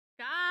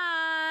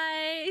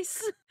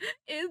guys,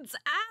 it's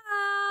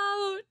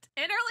out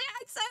in early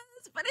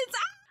access, but it's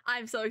out.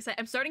 I'm so excited.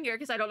 I'm starting here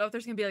because I don't know if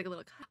there's gonna be like a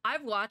little.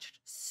 I've watched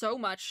so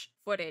much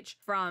footage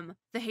from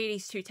the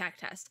Hades 2 tech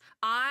test.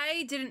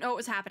 I didn't know it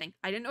was happening.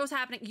 I didn't know it was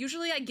happening.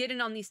 Usually I get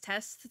in on these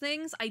test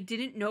things. I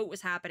didn't know it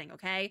was happening,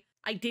 okay?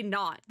 I did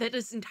not. That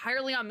is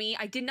entirely on me.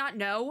 I did not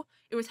know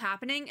it was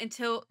happening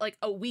until like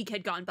a week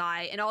had gone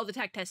by and all the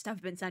tech test stuff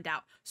had been sent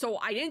out. So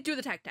I didn't do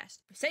the tech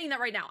test. I'm saying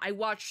that right now. I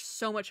watched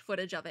so much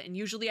footage of it and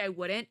usually I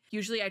wouldn't.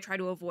 Usually I try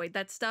to avoid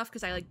that stuff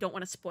because I like don't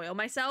want to spoil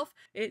myself.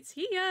 It's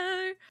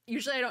here.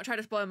 Usually I don't try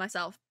to spoil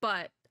myself,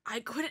 but I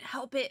couldn't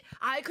help it.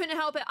 I couldn't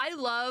help it. I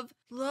love,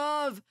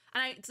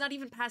 and it's not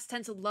even past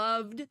tense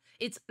loved.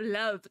 It's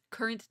love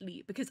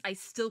currently because I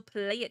still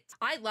play it.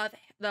 I love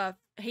the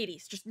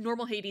Hades, just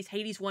normal Hades,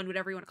 Hades 1,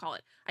 whatever you want to call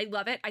it. I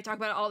love it. I talk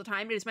about it all the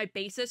time. It is my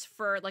basis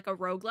for like a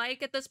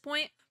roguelike at this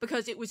point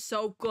because it was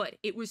so good.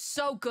 It was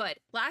so good.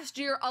 Last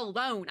year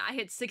alone, I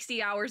had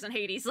 60 hours in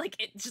Hades, like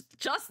it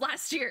just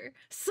last year.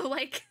 So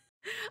like,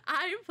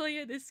 I'm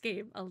playing this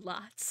game a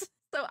lot.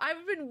 So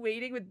I've been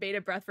waiting with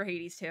bated breath for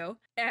Hades 2,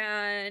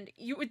 and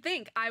you would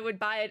think I would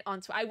buy it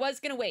on Switch. I was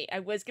gonna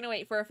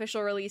wait for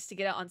official release to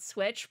get it on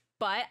Switch,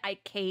 but I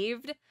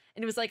caved,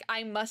 and it was like,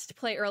 I must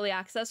play early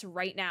access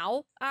right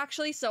now,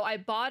 actually. So I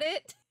bought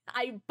it.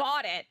 I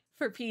bought it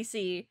for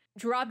PC,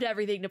 dropped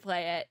everything to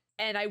play it,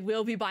 and I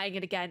will be buying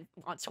it again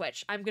on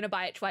Switch. I'm gonna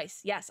buy it twice.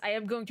 Yes, I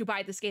am going to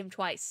buy this game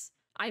twice.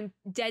 I'm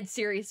dead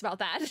serious about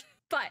that.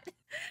 But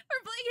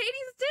we're playing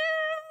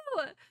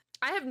Hades 2!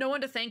 I have no one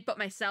to thank but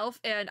myself,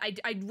 and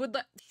I would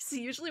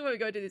see, usually when we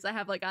go to these, I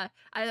have like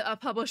a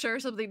publisher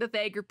or something to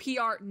thank or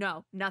PR.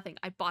 No, nothing.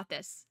 I bought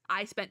this.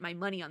 I spent my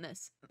money on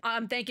this.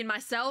 I'm thanking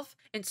myself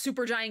and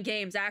Supergiant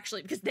Games,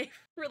 actually, because they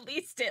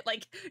released it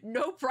like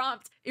no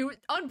prompt. It was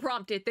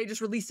unprompted. They just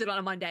released it on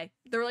a Monday.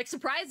 They were like,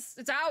 surprise,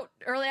 it's out,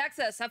 early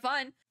access, have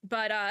fun.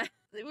 But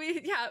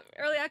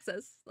early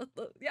access.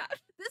 Yeah,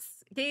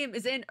 this game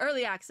is in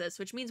early access,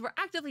 which means we're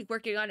actively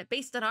working on it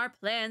based on our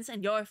plans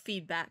and your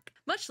feedback.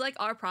 Much like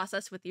our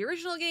process with the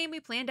original game, we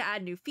plan to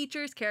add new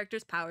features,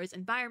 characters, powers,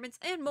 environments,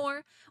 and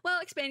more, while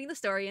expanding the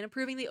story and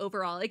improving the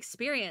overall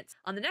experience.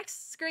 On the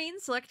next screen,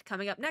 select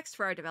coming up next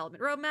for our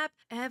development roadmap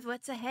of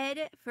what's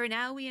ahead. For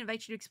now, we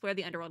invite you to explore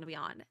the underworld and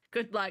beyond.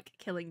 Good luck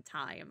killing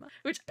time.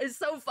 Which is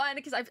so fun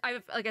because I've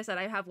like I said,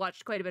 I have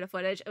watched quite a bit of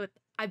footage.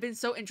 I've been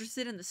so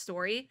interested in the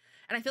story,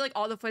 and I feel like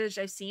all the footage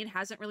I've seen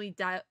hasn't really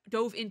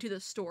dove into the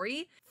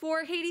story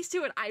for Hades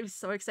 2, and I'm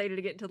so excited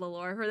to get into the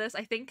lore for this.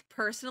 I think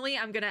personally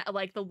I'm gonna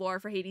like the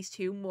lore for Hades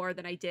 2 more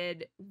than I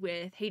did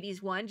with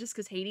Hades 1, just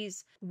because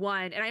Hades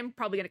 1, and I'm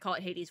probably gonna call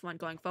it Hades 1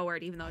 going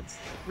forward, even though it's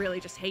really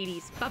just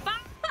Hades.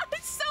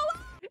 It's so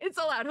loud! It's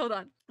so loud, hold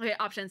on. Okay,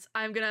 options.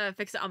 I'm gonna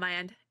fix it on my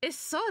end. It's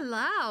so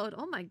loud,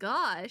 oh my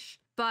gosh.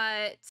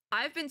 But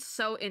I've been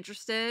so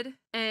interested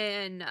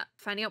in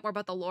finding out more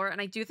about the lore,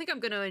 and I do think I'm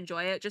going to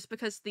enjoy it just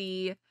because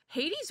the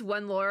Hades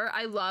 1 lore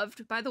I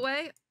loved, by the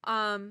way.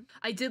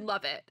 I did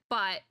love it,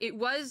 but it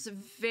was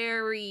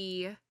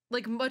very,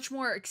 like, much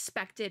more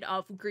expected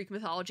of Greek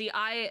mythology.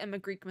 I am a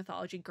Greek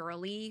mythology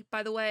girly,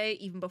 by the way,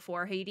 even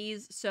before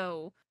Hades.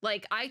 So,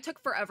 like, I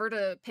took forever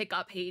to pick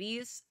up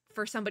Hades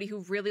for somebody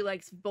who really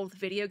likes both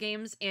video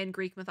games and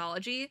Greek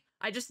mythology.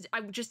 I just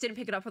didn't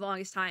pick it up for the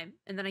longest time.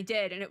 And then I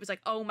did, and it was like,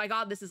 oh my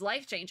god, this is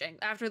life-changing.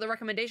 After the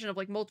recommendation of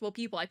like multiple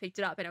people, I picked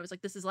it up and I was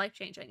like, this is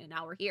life-changing, and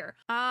now we're here.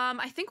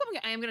 I think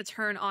I am gonna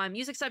turn on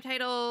music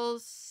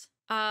subtitles.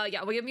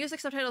 Yeah, we have music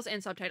subtitles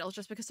and subtitles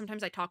just because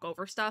sometimes I talk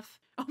over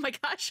stuff. Oh my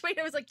gosh, wait,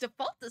 I was like,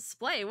 default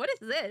display, what is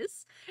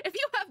this? If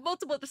you have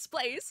multiple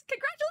displays,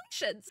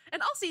 congratulations!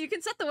 And also you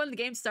can set the one the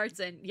game starts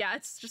in. Yeah,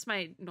 it's just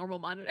my normal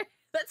monitor.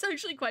 That's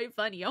actually quite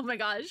funny, oh my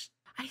gosh.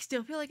 I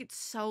still feel like it's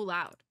so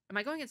loud. Am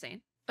I going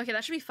insane? Okay,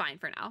 that should be fine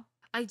for now.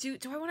 I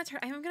want to turn,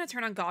 I'm going to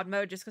turn on God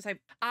mode just because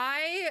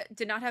I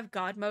did not have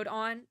God mode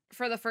on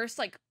for the first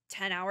like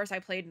 10 hours I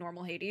played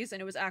normal Hades, and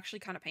it was actually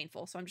kind of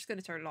painful. So I'm just going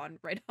to turn it on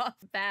right off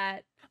the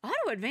bat.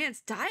 Auto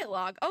advanced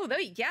dialogue. Oh,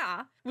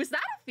 yeah. Was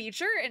that a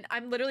feature? And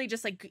I'm literally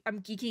just like, I'm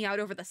geeking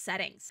out over the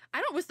settings.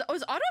 Was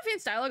auto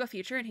advanced dialogue a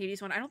feature in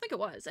Hades 1? I don't think it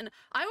was. And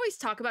I always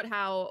talk about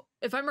how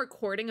if I'm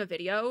recording a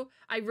video,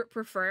 I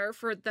prefer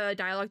for the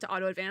dialogue to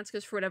auto advance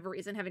because for whatever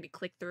reason, having to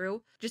click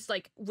through just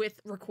like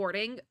with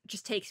recording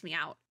just takes me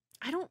out.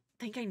 I don't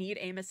think I need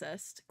aim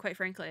assist, quite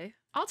frankly.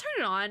 I'll turn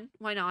it on.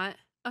 Why not?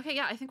 Okay,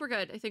 yeah, I think we're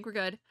good. I think we're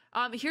good.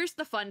 Here's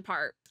the fun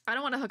part. I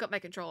don't want to hook up my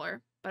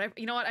controller, but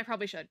you know what? I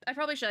probably should.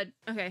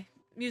 Okay,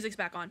 music's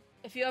back on.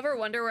 If you ever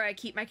wonder where I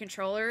keep my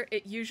controller,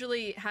 it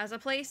usually has a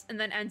place and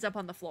then ends up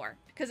on the floor.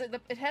 Because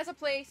it has a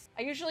place.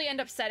 I usually end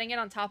up setting it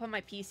on top of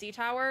my PC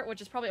tower, which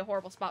is probably a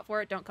horrible spot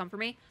for it. Don't come for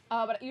me.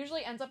 But it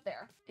usually ends up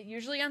there.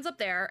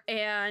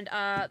 And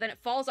then it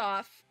falls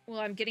off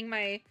while I'm getting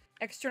my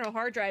external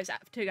hard drives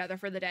together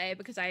for the day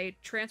because I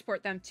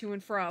transport them to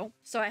and fro.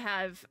 So I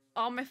have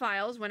all my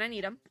files when I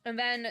need them. And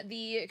then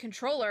the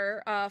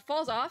controller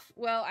falls off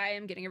while I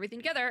am getting everything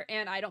together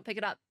and I don't pick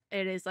it up.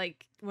 It is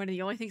like one of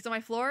the only things on my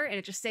floor and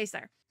it just stays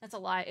there. That's a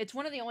lie. It's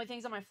one of the only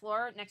things on my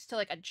floor next to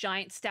like a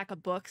giant stack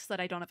of books that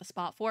I don't have a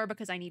spot for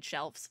because I need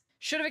shelves.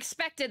 Should have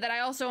expected that I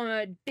also am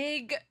a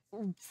big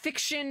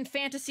fiction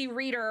fantasy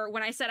reader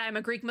when I said I'm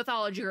a Greek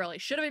mythology girly.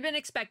 Should have been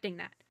expecting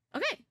that.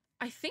 Okay,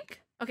 I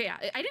think, okay, yeah,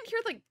 I didn't hear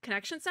like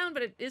connection sound,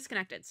 but it is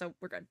connected, so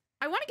we're good.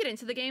 I want to get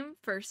into the game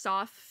first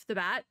off the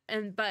bat,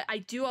 but I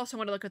do also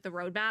want to look at the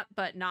roadmap,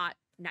 but not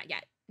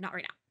yet, not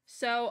right now.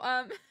 So,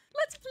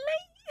 let's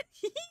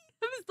play.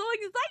 I'm so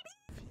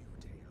excited.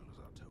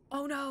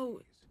 Oh no,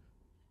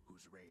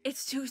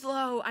 it's too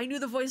low. I knew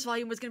the voice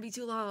volume was gonna be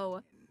too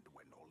low.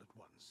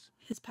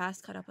 His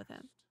past caught up with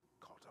him.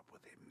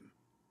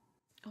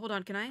 Hold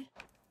on, can I?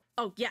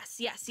 Oh, yes,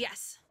 yes,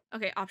 yes.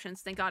 Okay,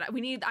 options, thank God.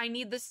 I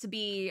need this to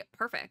be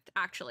perfect,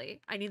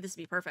 actually. I need this to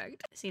be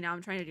perfect. See, now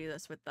I'm trying to do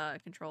this with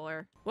the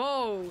controller.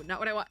 Whoa, not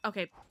what I want.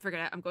 Okay,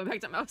 forget it. I'm going back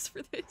to mouse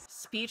for this.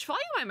 Speech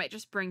volume, I might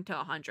just bring to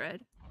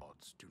 100.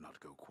 Odds do not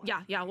go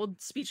quite. Yeah, well,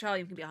 speech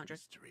volume can be 100.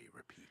 History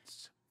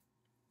repeats.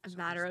 A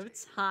matter of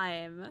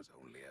time. It was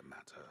only a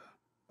matter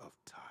of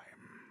time.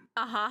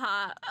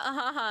 I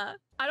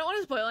don't want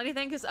to spoil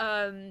anything because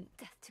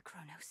Death to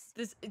Kronos.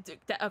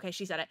 Okay,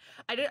 she said it.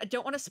 I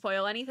don't want to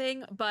spoil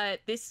anything, but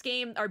this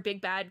game, our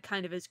big bad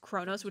kind of is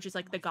Kronos, which is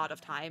like the god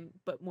of time,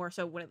 but more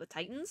so one of the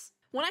Titans.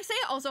 When I say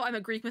also I'm a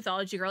Greek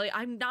mythology girly,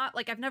 I'm not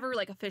like, I've never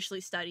like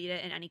officially studied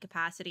it in any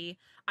capacity.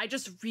 I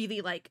just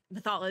really like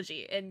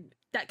mythology, and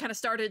that kind of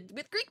started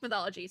with Greek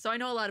mythology, so I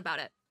know a lot about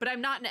it, but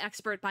I'm not an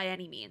expert by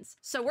any means.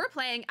 So we're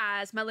playing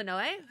as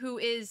Melinoe, who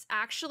is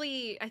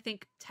actually, I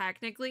think,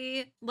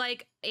 technically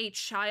like a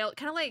child,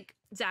 kind of like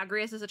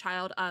Zagreus is a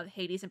child of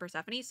Hades and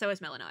Persephone, so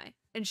is Melinoe.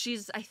 And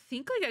she's, I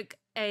think, like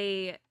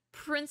a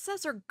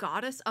princess or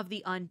goddess of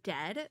the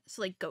undead,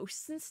 so like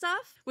ghosts and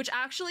stuff, which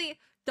actually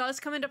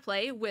does come into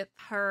play with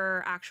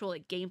her actual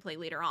like gameplay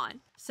later on.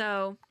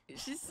 So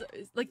she's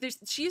like,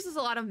 she uses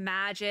a lot of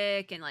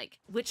magic and like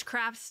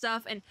witchcraft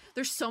stuff, and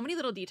there's so many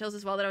little details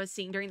as well that I was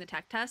seeing during the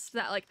tech test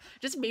that like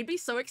just made me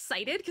so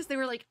excited because they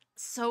were like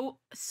so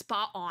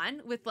spot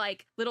on with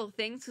like little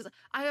things. Because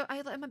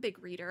I'm a big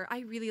reader. I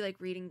really like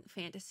reading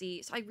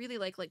fantasy, so I really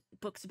like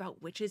books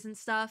about witches and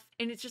stuff,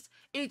 and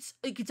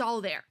it's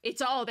all there.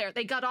 It's all there.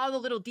 They got all the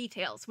little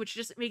details, which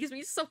just makes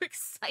me so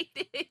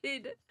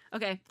excited.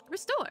 Okay,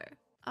 restore.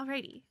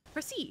 Alrighty,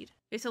 proceed.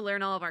 We have to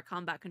learn all of our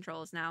combat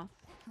controls now.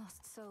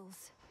 Lost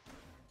souls.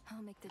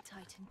 I'll make the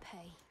Titan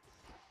pay.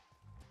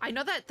 I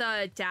know that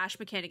the dash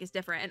mechanic is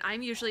different, and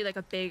I'm usually like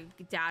a big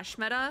dash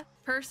meta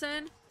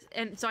person,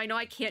 and so I know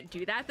I can't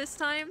do that this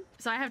time.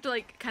 So I have to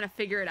like kind of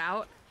figure it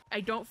out. I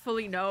don't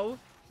fully know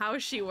how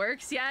she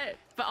works yet,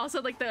 but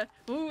also like the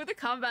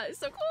combat is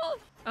so cool.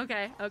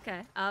 Okay,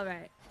 all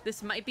right.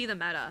 This might be the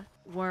meta.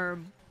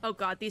 Worm. Oh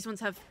God, these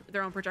ones have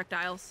their own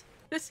projectiles.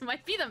 This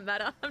might be the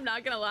meta, I'm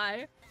not gonna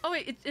lie. Oh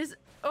wait, it is,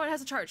 oh, it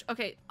has a charge.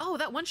 Okay, oh,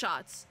 that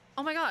one-shots.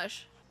 Oh my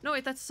gosh. No,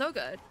 wait, that's so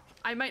good.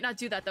 I might not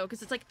do that though,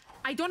 because it's like,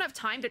 I don't have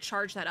time to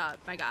charge that up,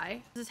 my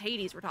guy. This is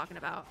Hades we're talking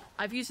about.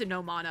 I've used a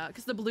no mana,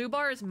 because the blue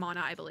bar is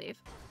mana, I believe.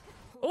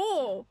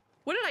 Oh,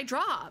 what did I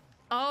drop?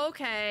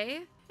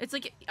 Okay. It's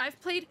like, I've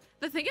played,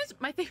 the thing is,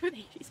 my thing with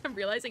Hades, I'm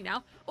realizing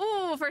now.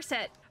 Oh, first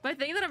hit. My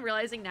thing that I'm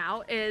realizing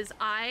now is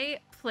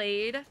I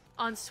played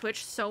on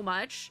Switch so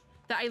much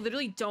that I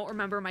literally don't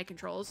remember my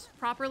controls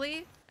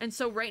properly. And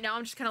so right now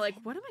I'm just kind of like,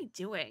 what am I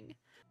doing?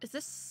 This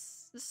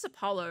is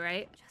Apollo,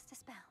 right? Just a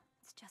spell.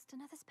 It's just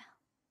another spell.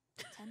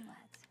 10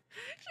 words.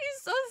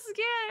 She's so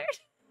scared.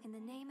 In the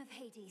name of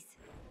Hades,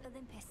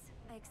 Olympus,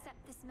 I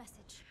accept this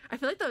message. I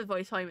feel like the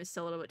voice volume is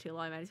still a little bit too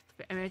low. I might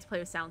have to play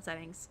with sound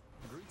settings.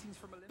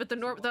 But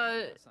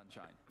the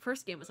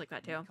first game was like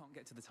that too.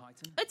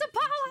 It's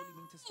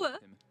Apollo!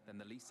 Then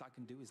the least I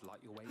can do is light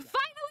your way.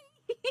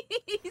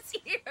 Finally, he's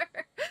here.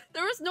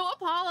 There was no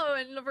Apollo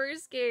in the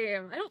first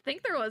game. I don't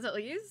think there was, at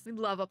least. We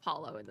love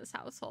Apollo in this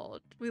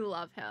household. We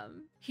love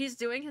him. He's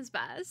doing his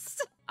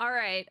best. All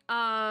right.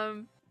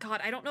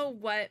 God, I don't know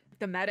what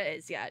the meta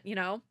is yet, you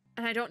know?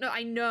 And I don't know.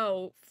 I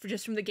know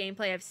just from the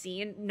gameplay I've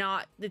seen,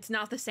 it's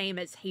not the same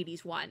as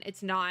Hades 1.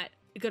 It's not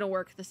gonna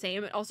work the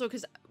same. And also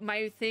because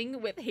my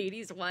thing with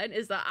Hades 1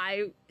 is that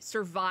I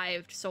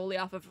survived solely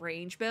off of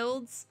range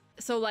builds.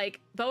 So like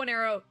bow and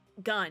arrow,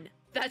 gun.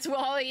 That's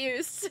all I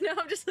used. Now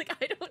I'm just like,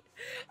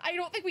 I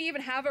don't think we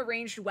even have a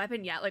ranged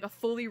weapon yet, like a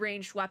fully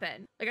ranged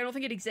weapon. Like I don't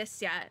think it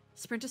exists yet.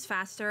 Sprint is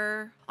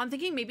faster. I'm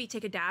thinking maybe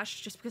take a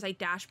dash just because I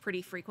dash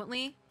pretty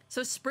frequently.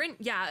 So sprint,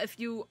 yeah, if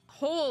you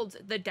hold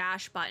the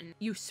dash button,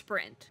 you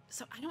sprint.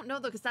 So I don't know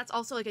though, because that's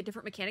also like a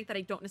different mechanic that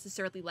I don't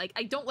necessarily like.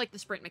 I don't like the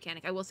sprint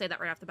mechanic. I will say that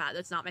right off the bat.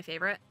 That's not my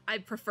favorite. I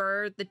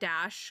prefer the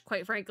dash,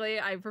 quite frankly.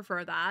 I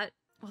prefer that.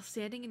 While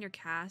standing in your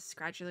cast,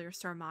 gradually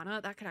restore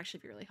mana. That could actually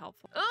be really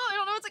helpful. Oh, I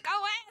don't know what to go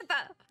with.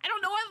 I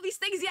don't know all of these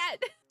things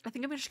yet. I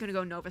think I'm just gonna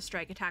go Nova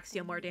Strike, attack,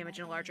 deal more damage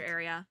in a larger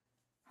area.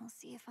 I'll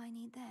see if I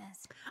need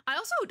theirs. I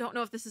also don't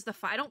know if this is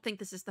I don't think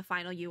this is the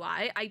final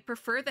UI. I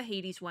prefer the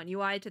Hades 1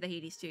 UI to the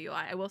Hades 2 UI.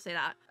 I will say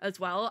that as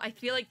well. I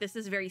feel like this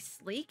is very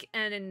sleek,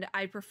 and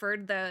I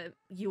preferred the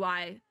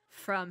UI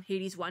from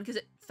Hades 1 because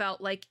it felt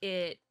like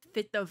it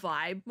fit the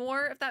vibe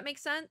more, if that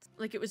makes sense.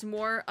 Like it was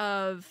more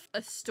of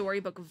a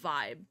storybook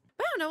vibe.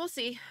 But I don't know, we'll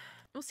see.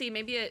 We'll see.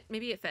 Maybe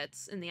it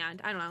fits in the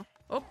end. I don't know.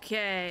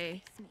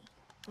 Okay.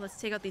 Let's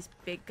take out these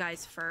big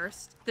guys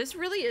first. This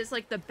really is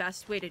like the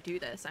best way to do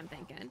this, I'm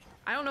thinking.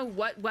 I don't know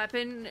what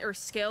weapon or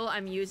skill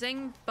I'm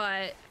using,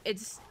 but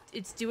it's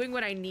doing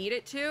what I need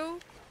it to.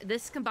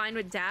 This combined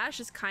with dash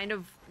is kind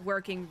of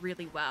working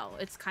really well.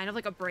 It's kind of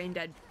like a brain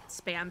dead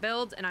spam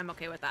build, and I'm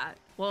okay with that.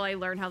 Well, I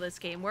learn how this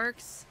game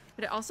works,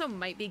 but it also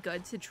might be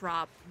good to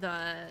drop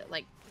the,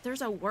 like,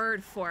 there's a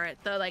word for it.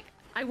 The, like,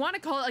 I want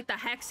to call it like the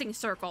hexing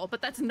circle,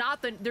 but that's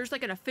not the, there's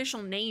like an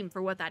official name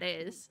for what that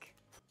is.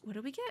 What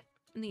do we get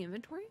in the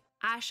inventory?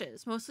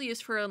 Ashes, mostly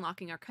used for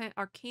unlocking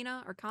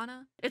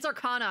arcana? It's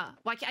arcana.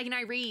 Why can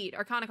I read?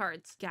 Arcana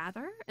cards.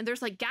 Gather? And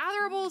there's like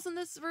gatherables in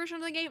this version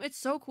of the game. It's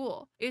so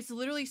cool. It's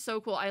literally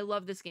so cool. I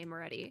love this game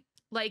already.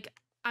 Like,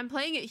 I'm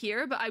playing it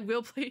here, but I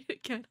will play it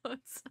again on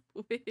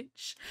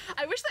Switch.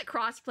 I wish that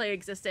crossplay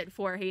existed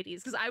for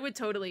Hades, because I would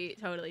totally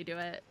do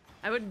it.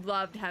 I would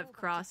love to have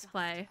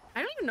crossplay. I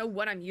don't even know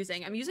what I'm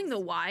using. I'm using the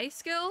Y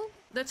skill.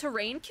 The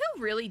terrain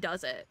kill really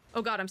does it.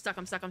 Oh god, I'm stuck.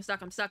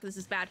 This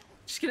is bad.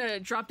 Just gonna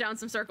drop down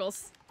some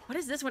circles. What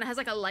is this one? It has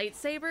like a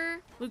lightsaber?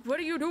 Like, what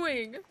are you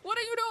doing? What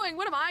are you doing?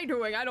 What am I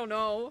doing? I don't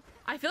know.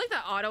 I feel like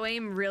that auto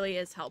aim really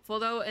is helpful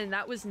though, and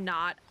that was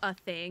not a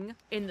thing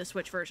in the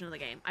Switch version of the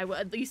game.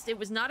 At least it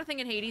was not a thing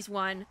in Hades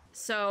 1.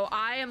 So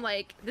I am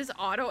like, this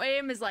auto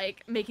aim is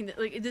like making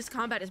like this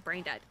combat is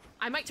brain dead.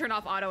 I might turn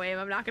off auto aim,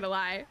 I'm not gonna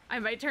lie. I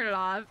might turn it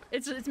off.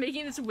 It's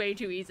making this way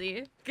too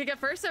easy. Like at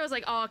first I was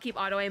like, oh, I'll keep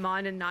auto aim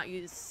on and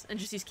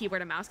just use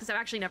keyboard and mouse, because I've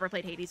actually never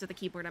played Hades with a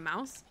keyboard and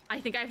mouse. I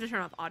think I have to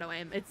turn off auto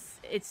aim.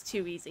 It's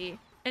too easy.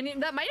 And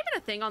that might have been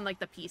a thing on like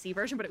the PC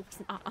version, but it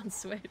was not on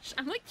Switch.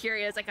 I'm like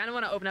curious. I kind of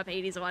want to open up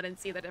Hades 1 and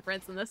see the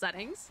difference in the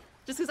settings,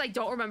 just because I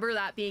don't remember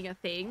that being a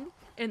thing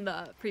in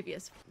the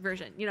previous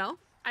version, you know?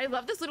 I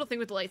love this little thing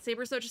with the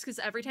lightsabers though, just because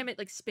every time it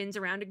like spins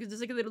around, it gives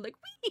like a little like,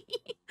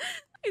 whee!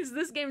 Is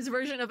this game's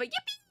version of a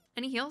yippee?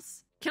 Any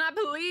heals? Can I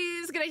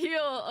please get a heal?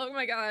 Oh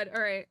my god.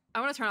 All right. I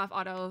want to turn off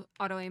auto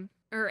aim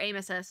or aim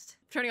assist.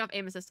 Turning off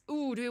aim assist.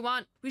 Ooh,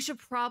 we should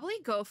probably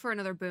go for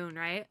another boon,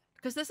 right?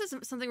 Because this is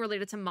something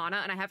related to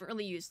mana, and I haven't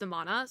really used the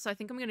mana, so I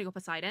think I'm gonna go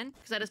Poseidon,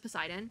 because that is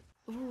Poseidon.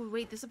 Ooh,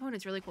 wait, this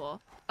opponent's really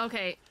cool.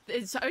 Okay,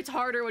 it's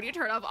harder when you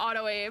turn off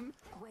auto aim.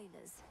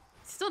 Whalers.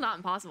 Still not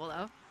impossible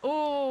though.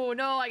 Oh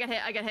no, I got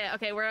hit.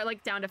 Okay, we're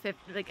like down to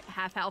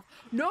half health.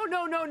 No. I'm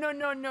gonna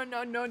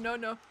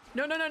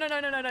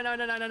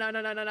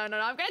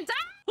die.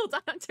 Hold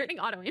on, I'm turning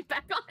auto aim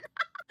back on.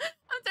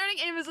 I'm turning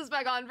aim assist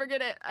back on.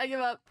 Forget it. I give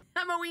up.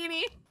 I'm a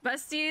weenie.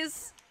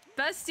 Besties.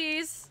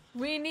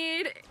 We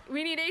need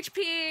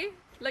HP.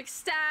 Like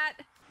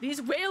stat.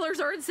 These whalers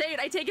are insane.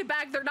 I take it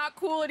back. They're not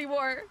cool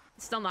anymore.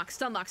 Stun lock,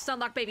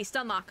 baby.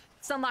 Stun lock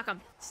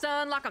them.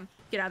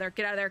 Get out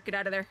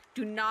of there.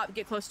 Do not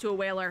get close to a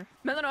whaler.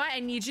 Melanoy, I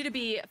need you to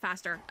be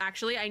faster.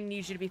 Actually, I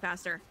need you to be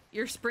faster.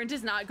 Your sprint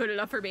is not good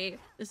enough for me.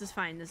 This is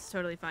fine. This is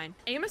totally fine.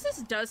 Aim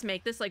assist does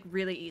make this like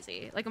really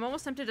easy. Like I'm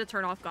almost tempted to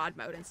turn off God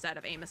mode instead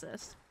of aim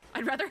assist.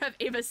 I'd rather have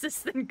aim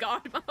assist than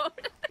God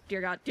mode. Dear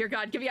God,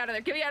 get me out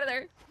of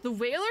there. The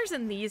whalers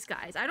and these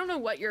guys, I don't know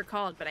what you're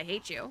called, but I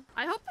hate you.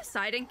 I hope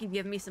Poseidon can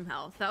give me some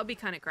health. That would be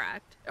kind of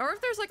cracked. Or if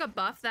there's like a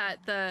buff that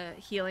the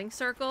healing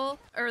circle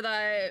or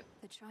the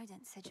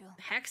Trident sigil.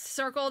 Hex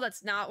circle,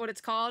 that's not what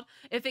it's called.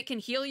 If it can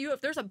heal you, if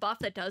there's a buff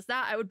that does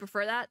that, I would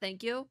prefer that.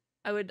 Thank you.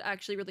 I would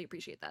actually really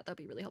appreciate that. That'd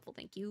be really helpful.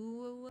 Thank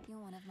you. You're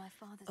one of my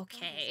father's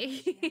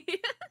okay.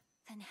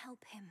 Then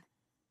help him.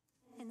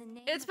 In the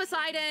name it's of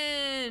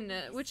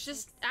Poseidon, which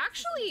just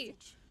actually,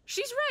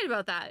 she's right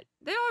about that.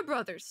 They are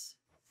brothers.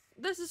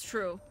 This is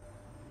true.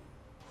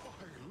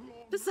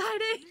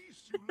 Poseidon.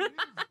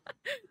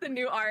 The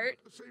new art.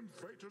 The same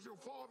fate as your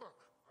father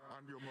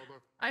and your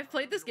mother. I've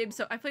played this game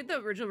I've played the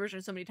original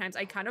version so many times,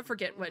 I kind of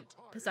forget what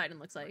Poseidon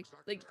looks like.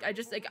 Like, I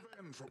just, like,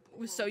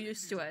 was so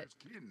used to it.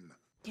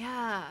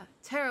 Yeah,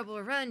 terrible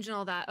revenge and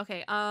all that.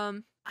 Okay,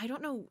 I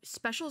don't know.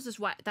 Specials is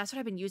what? That's what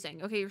I've been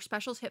using. Okay, your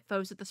specials hit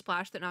foes with the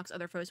splash that knocks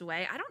other foes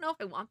away. I don't know if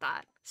I want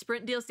that.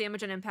 Sprint deals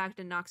damage on impact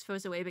and knocks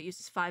foes away, but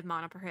uses 5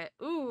 mana per hit.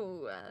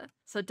 Ooh.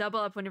 So double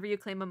up whenever you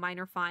claim a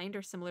minor find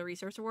or similar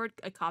resource reward.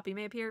 A copy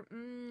may appear.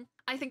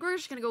 I think we're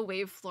just gonna go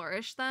Wave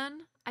Flourish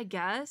then, I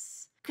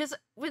guess. Because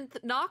when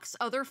knocks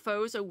other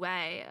foes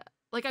away,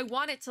 like I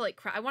want it to like,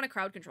 I want a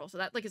crowd control. So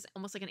that like is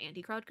almost like an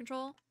anti-crowd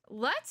control.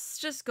 Let's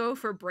just go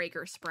for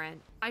Breaker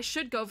Sprint. I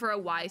should go for a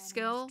Y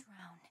skill.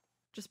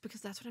 Just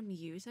because that's what I'm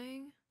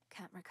using.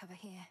 Can't recover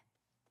here.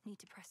 Need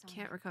to press on.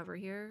 Can't recover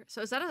here.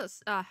 So is that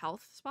a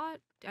health spot?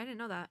 I didn't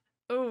know that.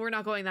 Oh, we're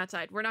not going that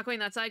side. We're not going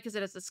that side because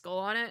it has the skull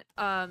on it.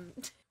 I'm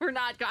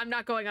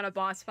not going on a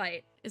boss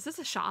fight. Is this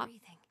a shop?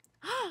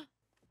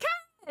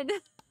 Ken!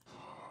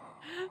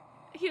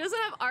 He doesn't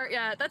have art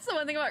yet. That's the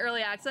one thing about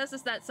early access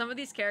is that some of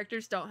these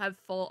characters don't have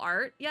full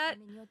art yet.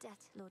 I'm in your debt,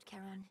 Lord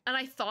Charon. And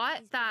I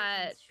thought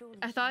that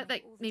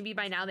maybe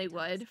by now they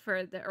would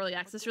for the early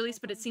access release,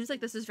 but it seems like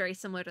this is very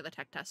similar to the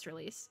tech test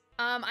release.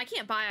 I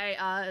can't buy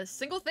a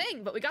single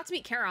thing, but we got to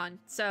meet Charon,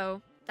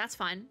 so that's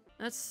fun.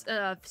 That's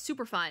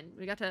super fun.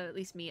 We got to at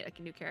least meet like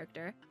a new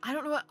character. I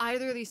don't know what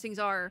either of these things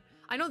are.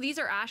 I know these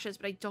are ashes,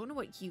 but I don't know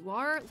what you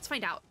are. Let's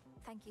find out.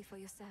 Thank you for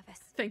your service.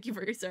 Thank you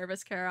for your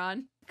service,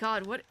 Charon.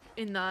 God, what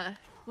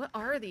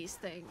are these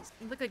things?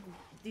 They look like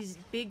these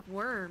big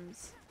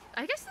worms.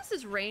 I guess this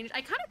is ranged.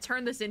 I kind of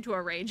turned this into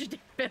a ranged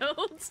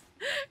build,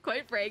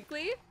 quite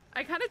frankly.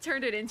 I kind of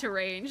turned it into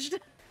ranged.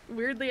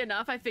 Weirdly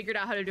enough, I figured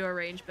out how to do a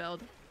ranged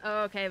build.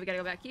 Okay, we gotta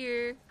go back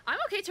here. I'm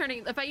okay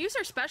turning, if I use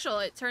our special,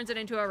 it turns it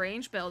into a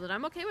ranged build, and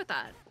I'm okay with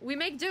that. We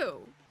make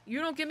do. You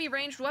don't give me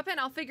ranged weapon,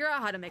 I'll figure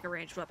out how to make a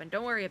ranged weapon.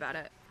 Don't worry about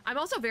it. I'm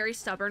also very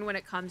stubborn when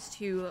it comes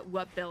to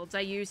what builds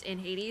I use in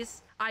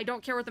Hades. I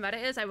don't care what the meta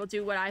is, I will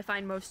do what I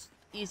find most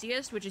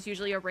easiest, which is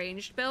usually a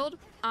ranged build.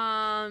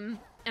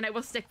 And I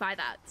will stick by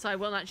that, so I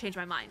will not change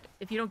my mind.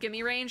 If you don't give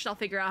me ranged, I'll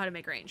figure out how to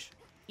make ranged.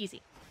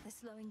 Easy. They're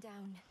slowing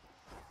down.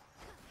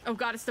 Oh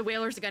god, it's the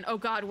whalers again. Oh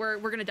god, we're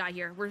gonna die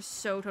here. We're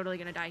so totally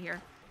gonna die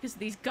here. Because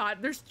these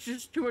there's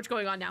just too much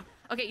going on now.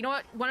 Okay, you know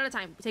what? One at a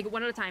time. Take it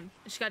one at a time.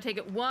 Just gotta take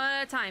it one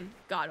at a time.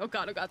 God, oh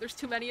god, there's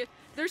too many.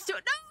 There's too- No!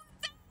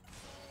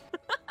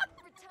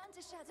 Return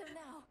to shadow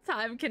now.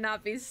 Time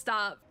cannot be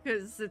stopped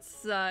because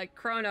it's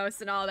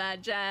Chronos and all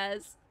that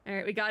jazz. All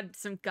right, we got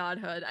some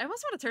godhood. I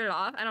almost want to turn it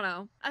off. I don't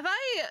know. If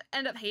I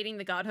end up hating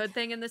the godhood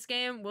thing in this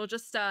game, we'll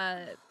just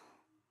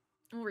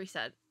we'll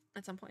reset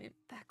at some point.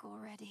 Back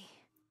already.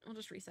 We'll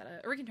just reset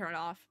it, or we can turn it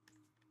off.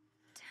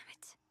 Damn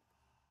it.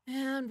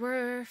 And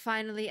we're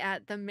finally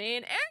at the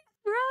main area.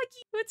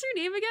 Rocky, what's your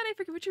name again? I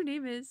forget what your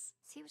name is.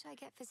 See what I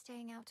get for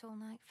staying out all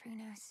night,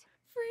 Frunos.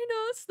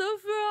 Freenos the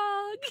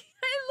frog.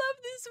 I love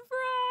this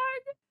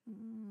frog.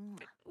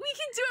 We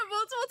can do it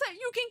multiple times.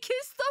 You can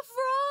kiss the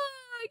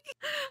frog.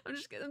 I'm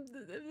just gonna.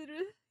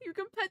 You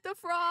can pet the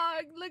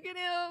frog. Look at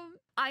him.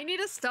 I need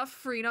a stuffed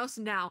Freenos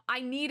now.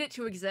 I need it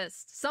to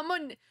exist.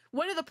 Someone,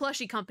 one of the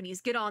plushie companies,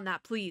 get on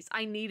that, please.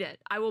 I need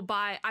it. I will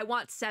buy. I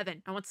want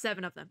 7. I want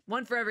 7 of them.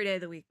 1 for every day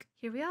of the week.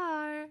 Here we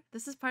are.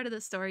 This is part of the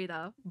story,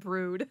 though.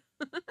 Brood.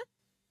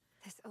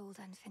 This old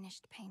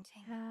unfinished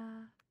painting.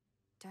 Yeah.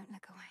 Don't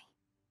look away.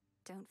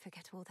 Don't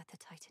forget all that the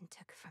Titan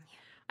took from you.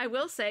 I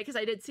will say, because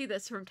I did see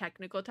this from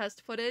technical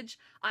test footage,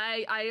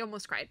 I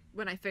almost cried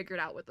when I figured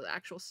out what the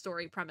actual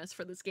story premise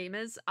for this game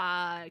is,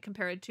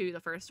 compared to the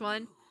first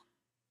one.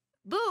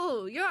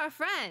 Boo, you're our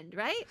friend,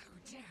 right?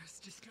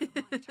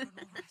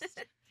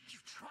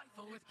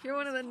 You're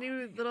one of the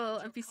new little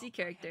NPC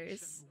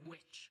characters.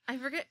 I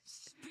forget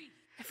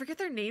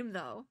their name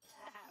though.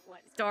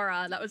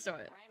 Dora, that was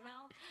Dora.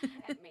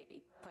 And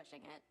maybe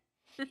pushing it.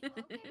 Okay,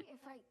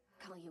 if I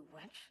call you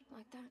witch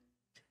like that?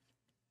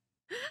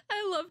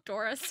 I love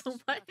Dora so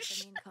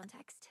much. In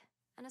context,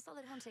 and a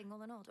solid hunting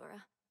all in all,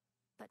 Dora.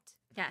 But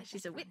yeah,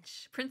 she's a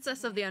witch,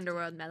 princess of the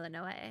underworld,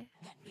 Melanoe. I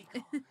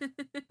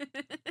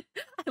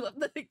love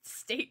the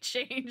state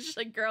change.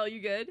 Like, girl, you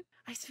good?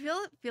 I feel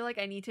like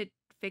I need to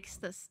fix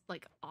this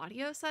like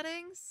audio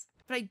settings,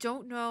 but I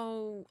don't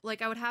know.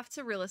 Like, I would have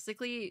to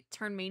realistically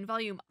turn main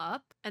volume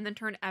up and then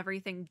turn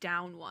everything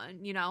down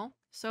 1. You know?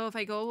 So if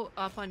I go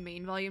up on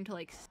main volume to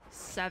like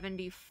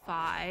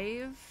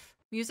 75,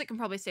 music can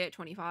probably stay at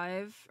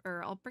 25,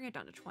 or I'll bring it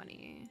down to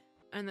 20.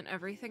 And then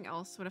everything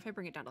else, what if I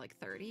bring it down to like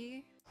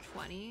 30,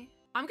 20?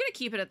 I'm gonna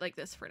keep it at like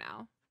this for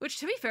now. Which,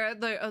 to be fair,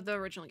 the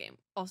original game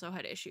also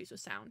had issues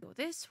with sound. Go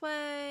this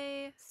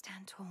way.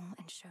 Stand tall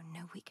and show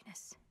no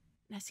weakness.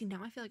 Now see,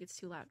 now I feel like it's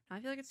too loud. Now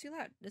I feel like it's too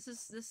loud. This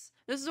is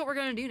what we're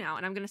gonna do now,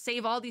 and I'm gonna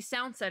save all these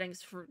sound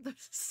settings for the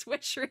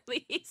Switch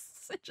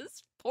release and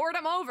just port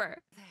them over.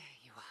 There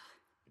you are.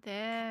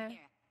 There. Here.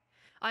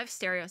 I have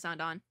stereo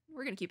sound on.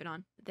 We're gonna keep it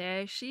on.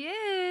 There she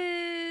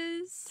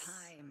is.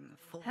 Time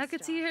for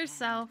Hecate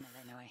herself.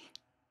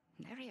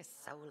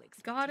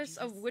 Goddess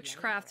of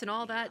witchcraft and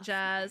all that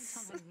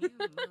jazz.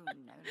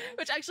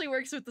 Which actually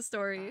works with the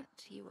story.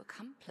 But you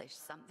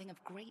accomplished something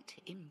of great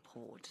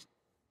import.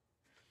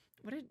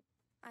 What did...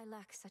 I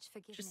lack such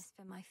forgiveness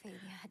for my failure,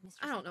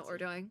 Mistress. I don't know what we're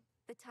doing.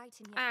 The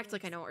Titan I act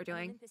like I know what we're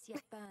doing. Olympus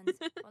yet burns,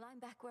 while I'm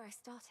back where I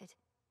started.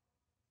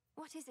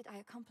 What is it I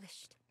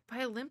accomplished?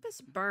 By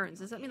Olympus burns,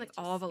 does that mean like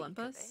all of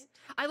Olympus?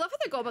 I love how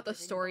they go about the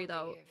story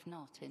though.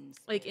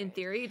 Like in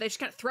theory, they just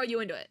kind of throw you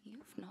into it.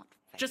 You've not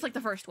just like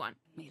the first one.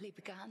 Merely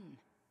begun.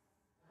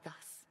 Thus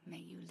may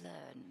you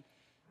learn.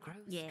 Grow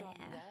yeah, stronger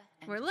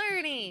and we're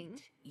learning.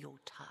 complete your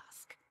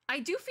task. I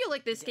do feel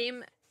like this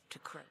game To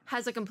Kronos.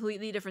 has a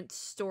completely different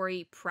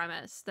story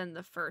premise than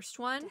the first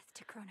one. Death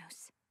to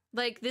Kronos.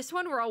 Like this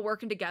one, we're all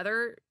working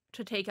together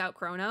to take out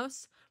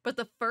Kronos. But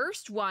the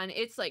first one,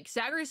 it's like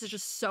Zagreus is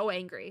just so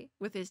angry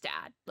with his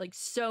dad, like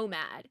so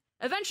mad.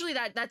 Eventually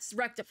that's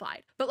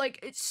rectified, but like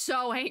it's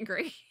so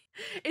angry.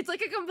 It's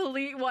like a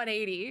complete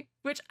 180,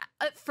 which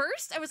at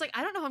first I was like,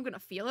 I don't know how I'm gonna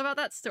feel about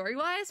that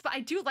story-wise, but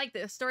I do like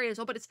the story as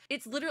well. But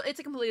it's literally, it's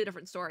a completely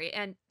different story.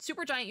 And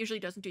Supergiant usually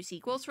doesn't do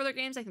sequels for their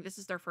games. I think this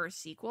is their first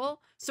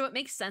sequel, so it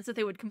makes sense that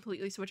they would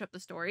completely switch up the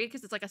story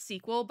because it's like a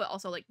sequel, but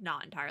also like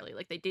not entirely.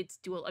 Like they did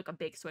do like a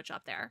big switch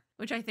up there,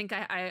 which I think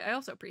I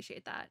also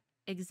appreciate that.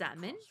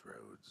 Examine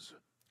Crossroads.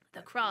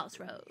 the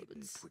crossroads.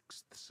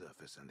 Betwixt the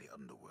surface and the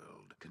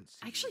underworld.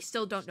 I actually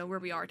still don't know where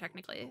we are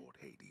technically. Lord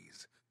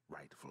Hades,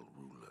 rightful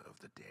ruler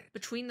of the dead.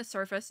 Between the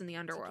surface and the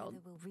underworld.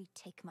 Together we'll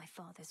retake my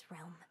father's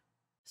realm.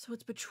 So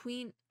it's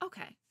between.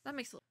 Okay, that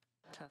makes.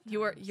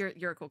 You're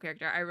a cool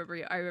character. I remember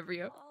you. I remember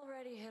you.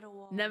 Already hit a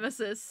wall.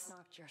 Nemesis.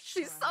 Knocked your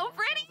She's strong so ass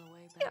pretty. all the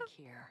way back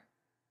here.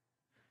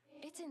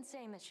 It's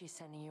insane that she's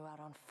sending you out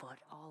on foot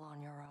all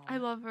on your own. I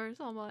love her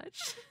so much.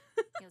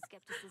 Your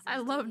skepticism I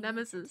is love duly noted.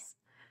 Nemesis,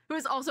 who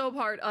is also a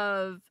part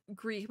of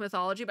Greek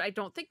mythology, but I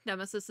don't think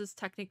Nemesis is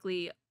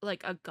technically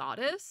like a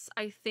goddess.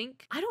 I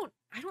don't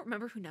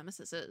remember who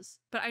Nemesis is,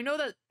 but I know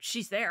that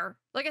she's there.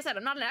 Like I said,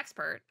 I'm not an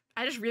expert.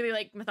 I just really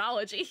like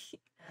mythology.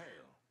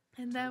 Hail.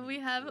 And then we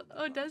have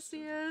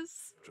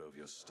Odysseus. Drove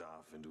your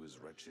staff into his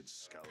wretched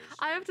skull.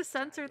 I have to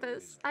censor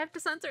this. I have to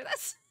censor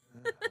this.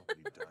 How could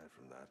he die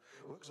from that?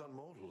 Works on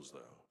mortals,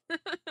 though.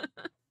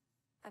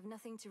 I've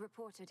nothing to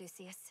report,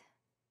 Odysseus.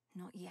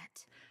 Not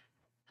yet.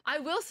 I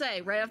will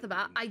say right off the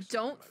bat, I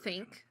don't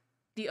think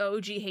the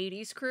OG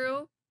Hades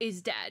crew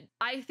is dead.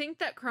 I think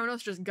that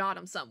Kronos just got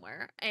him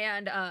somewhere,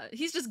 and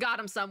he's just got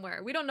him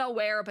somewhere. We don't know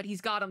where, but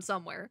he's got him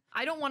somewhere.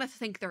 I don't want to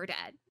think they're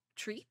dead.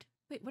 Treat?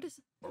 Wait, what is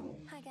it?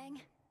 Hi,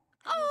 gang.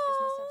 Oh!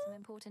 Must have some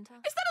important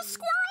tasks Is that a for you.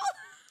 squirrel?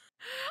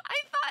 I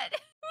thought,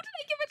 who did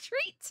I give a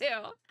treat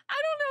to? I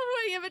don't know who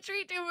I gave a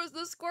treat to. It was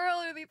the squirrel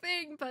or the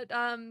thing, but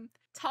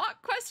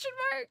talk question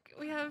mark?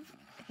 We have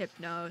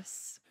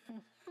Hypnos.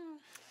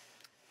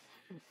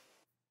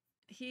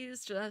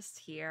 He's just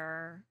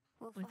here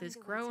We'll with find his a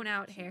way to grown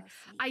out make you hair.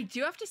 asleep. I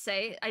do have to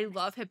say, I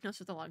love Hypnos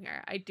with the long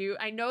hair. I do.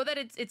 I know that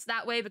it's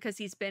that way because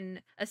he's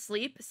been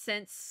asleep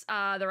since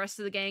the rest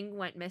of the gang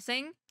went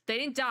missing. They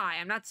didn't die.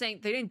 I'm not saying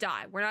they didn't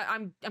die. We're not.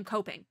 I'm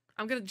coping.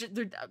 I'm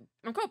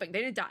coping.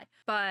 They didn't die,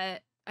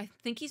 but I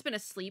think he's been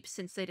asleep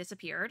since they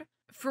disappeared.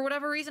 For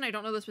whatever reason, I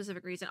don't know the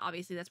specific reason.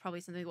 Obviously, that's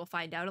probably something we'll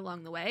find out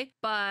along the way.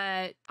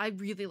 But I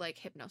really like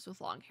Hypnos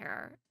with long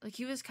hair. Like,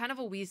 he was kind of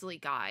a Weasley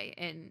guy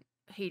in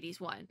Hades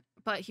 1,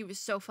 but he was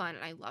so fun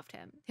and I loved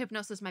him.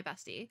 Hypnos is my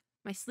bestie,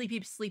 my sleepy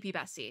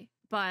bestie.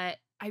 But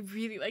I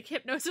really like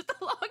Hypnos with the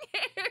long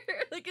hair.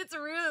 Like, it's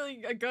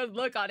really a good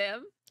look on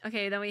him.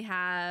 Okay, then we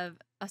have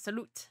a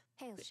salute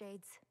Hail,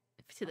 Shades.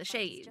 to the Our fight is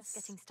shades. Just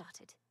getting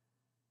started.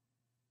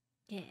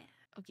 Yeah.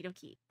 Okie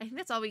dokie. I think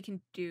that's all we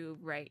can do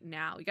right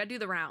now. We gotta do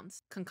the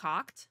rounds.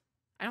 Concoct.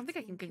 I don't think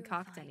I can Being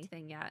concoct purified.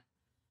 anything yet.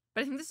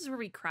 But I think this is where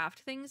we craft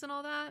things and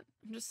all that.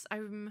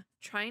 I'm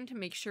trying to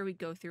make sure we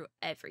go through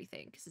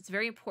everything because it's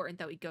very important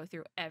that we go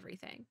through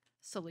everything.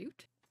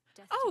 Salute.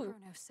 Death Oh! to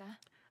Kronos, sir.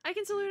 I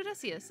can salute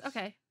Odysseus.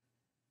 Okay.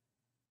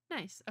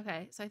 Nice.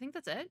 Okay, so I think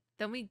that's it.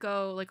 Then we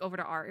go like over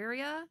to our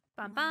area.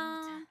 Bam An bam.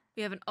 altar.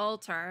 We have an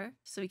altar,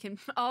 so we can.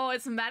 Oh,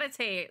 it's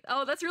meditate.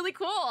 Oh, that's really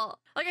cool.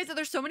 Like I said,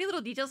 there's so many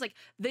little details. Like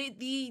they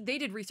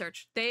did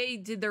research. They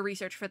did their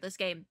research for this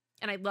game,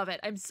 and I love it.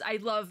 I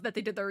love that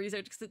they did their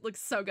research because it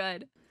looks so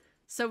good.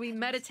 So we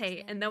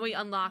meditate, and then we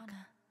unlock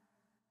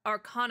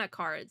Arcana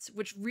cards,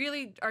 which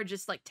really are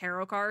just like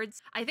tarot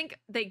cards. I think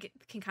they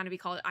can kind of be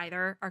called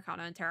either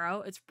Arcana and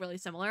Tarot. It's really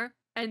similar.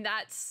 And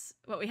that's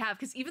what we have,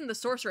 because even the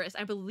Sorceress,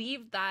 I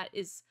believe that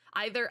is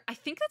either, I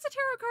think that's a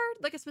tarot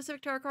card, like a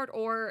specific tarot card,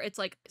 or it's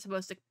like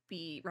supposed to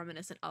be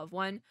reminiscent of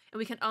one. And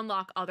we can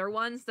unlock other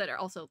ones that are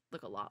also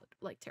look a lot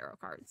like tarot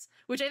cards,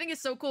 which I think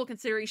is so cool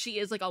considering she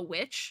is like a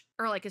witch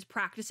or like is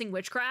practicing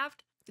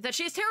witchcraft, that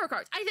she has tarot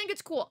cards. I think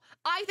it's cool.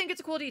 I think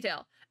it's a cool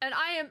detail. And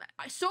I am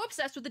so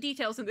obsessed with the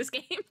details in this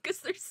game because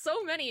there's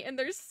so many and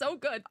they're so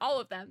good. All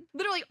of them.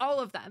 Literally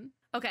all of them.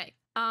 Okay.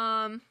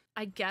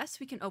 I guess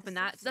we can open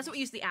that. So that's what we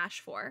use the ash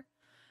for.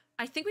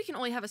 I think we can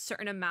only have a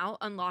certain amount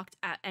unlocked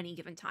at any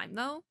given time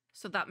though.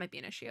 So that might be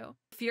an issue.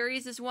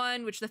 Furies is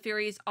one, which the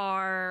Furies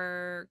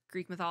are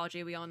Greek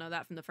mythology. We all know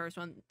that from the first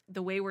one.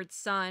 The Wayward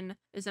Sun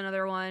is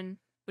another one,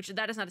 which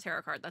that is not a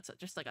tarot card. That's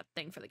just like a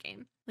thing for the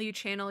game. Will you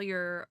channel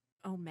your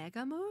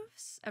Omega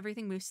moves?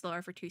 Everything moves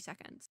slower for 2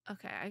 seconds.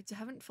 Okay, I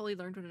haven't fully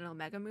learned what an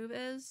Omega move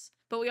is,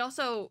 but we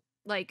also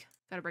like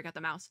gotta break out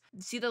the mouse.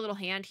 See the little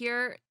hand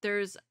here?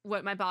 There's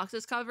what my box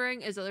is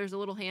covering is that there's a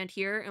little hand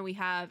here, and we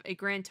have a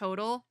grand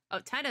total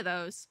of 10 of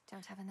those.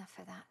 Don't have enough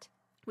for that.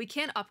 We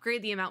can't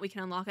upgrade the amount we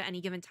can unlock at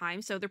any given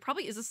time, so there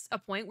probably is a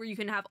point where you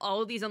can have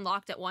all of these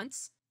unlocked at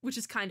once, which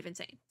is kind of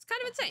insane. It's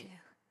kind of insane.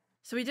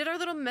 So we did our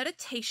little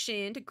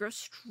meditation to grow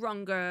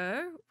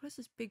stronger. What is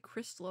this big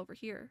crystal over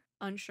here?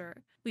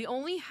 Unsure. We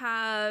only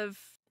have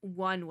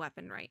one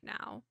weapon right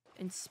now.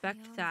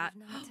 Inspect that.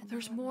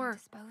 There's more.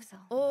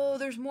 Oh,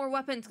 there's more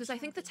weapons because I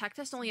think the tech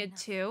test only had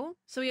 2.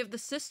 So we have the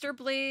Sister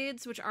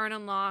Blades, which aren't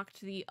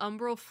unlocked. The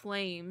Umbral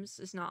Flames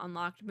is not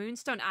unlocked.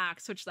 Moonstone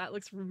Axe, which that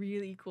looks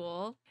really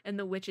cool. And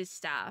the Witch's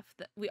Staff.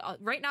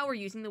 Right now we're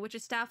using the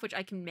Witch's Staff, which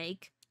I can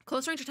make.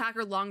 Close range attack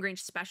or long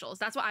range specials.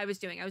 That's what I was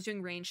doing. I was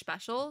doing range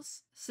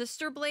specials.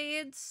 Sister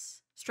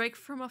Blades. Strike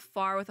from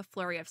afar with a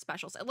flurry of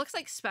specials. It looks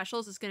like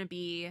specials is going to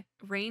be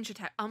range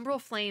attack. Umbral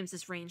Flames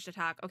is ranged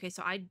attack. Okay,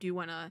 so I do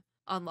want to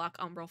unlock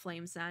Umbral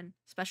Flames then.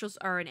 Specials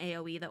are an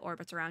AoE that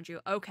orbits around you.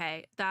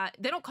 Okay, that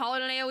they don't call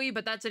it an AoE,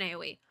 but that's an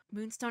AoE.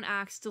 Moonstone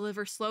Axe,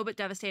 deliver slow but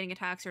devastating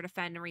attacks or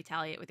defend and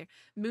retaliate with your...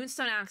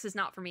 Moonstone Axe is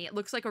not for me. It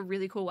looks like a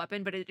really cool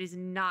weapon, but it is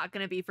not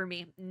going to be for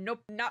me.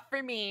 Nope, not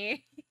for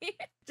me.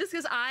 Just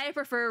because I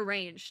prefer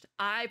ranged.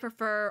 I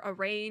prefer a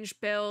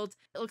ranged build.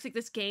 It looks like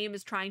this game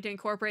is trying to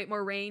incorporate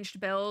more ranged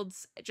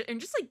builds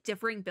and just like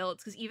differing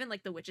builds, because even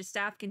like the witch's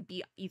staff can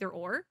be either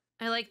or.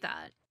 I like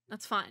that.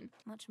 That's fun.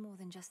 Much more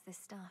than just this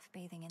staff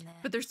bathing in there.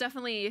 But there's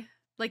definitely,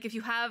 like, if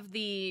you have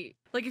the...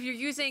 Like, if you're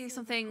using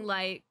something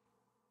like...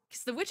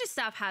 Because the witch's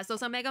staff has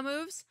those Omega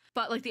moves,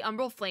 but like the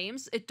Umbral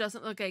Flames, it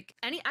doesn't look like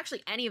any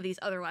of these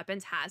other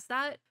weapons has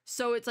that.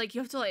 So it's like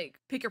you have to like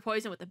pick your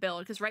poison with the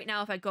build. Because right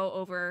now, if I go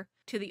over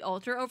to the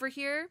altar over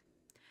here,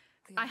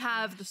 I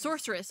have the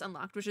Sorceress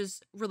unlocked, which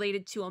is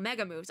related to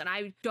Omega moves, and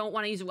I don't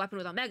want to use a weapon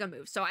with Omega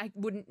moves, so I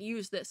wouldn't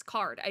use this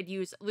card. I'd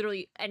use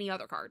literally any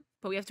other card,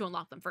 but we have to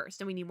unlock them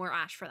first, and we need more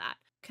Ash for that.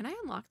 Can I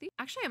unlock these?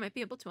 Actually, I might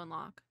be able to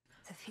unlock.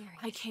 The Fury.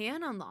 I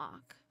can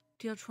unlock.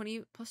 Deal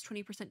 20 plus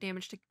 20%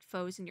 damage to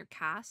foes in your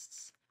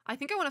casts. I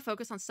think I want to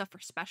focus on stuff for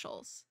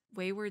specials.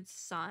 Wayward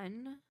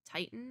Sun,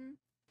 Titan.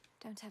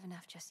 Don't have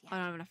enough just yet. I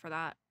don't have enough for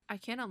that. I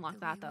can't unlock The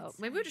that though. Wayward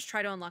Maybe we'll Sun. just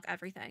try to unlock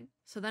everything.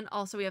 So then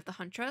also we have the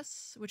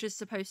Huntress, which is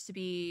supposed to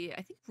be,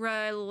 I think,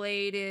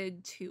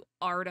 related to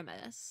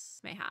Artemis,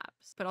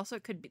 mayhaps. But also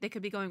they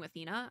could be going with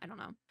Athena. I don't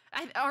know.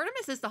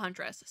 Artemis is the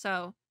Huntress,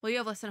 so well, you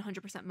have less than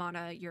 100%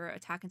 mana, your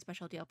attack and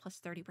special deal plus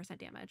 30%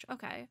 damage.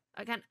 Okay.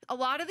 Again, a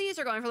lot of these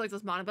are going for like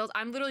those mana builds.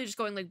 I'm literally just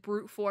going like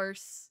brute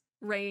force,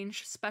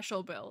 range,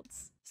 special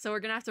builds. So we're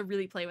gonna have to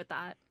really play with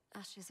that.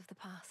 Ashes of the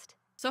past.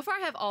 So far I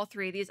have all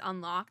three of these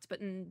unlocked, but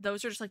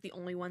those are just like the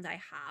only ones I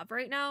have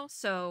right now.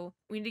 So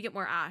we need to get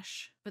more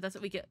Ash, but that's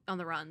what we get on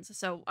the runs.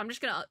 So I'm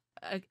just gonna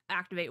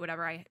activate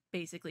whatever I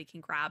basically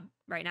can grab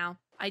right now.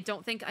 I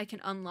don't think I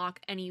can unlock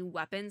any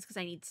weapons because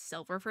I need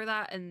silver for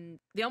that. And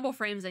the Umbral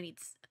Flames,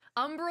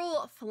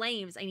 Umbral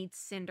Flames I need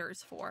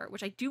cinders for,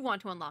 which I do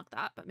want to unlock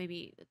that, but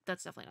maybe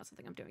that's definitely not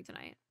something I'm doing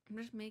tonight. I'm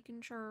just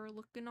making sure,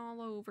 looking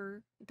all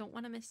over. Don't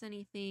want to miss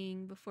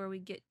anything before we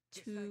get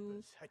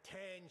to...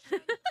 Attention!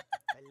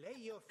 Allay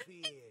your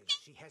fears.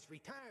 She has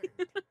returned.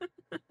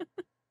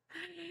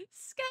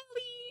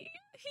 Skelly!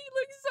 He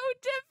looks so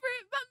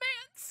different, my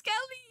man,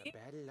 Skelly!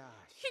 Battle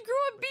lost. He grew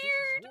a But this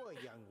beard! is war,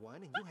 young one,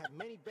 and you have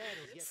many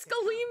battles yet to Skelemius?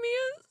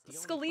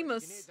 come. The only question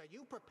Skelemus. is, are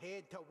you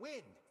prepared to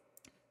win?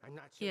 I'm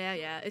not so Yeah,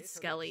 sure yeah, of it's this, so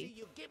let's Skelly. see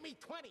you give me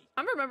 20.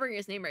 I'm remembering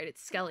his name right,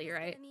 it's Skelly,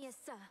 right? Yes,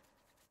 sir.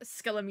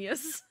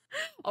 Skelemius.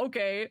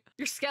 Okay.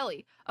 You're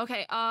Skelly.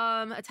 Okay,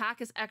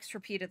 attack is X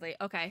repeatedly.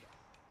 Okay.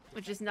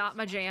 Which is not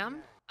my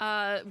jam.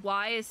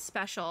 Y is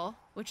special,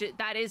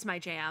 that is my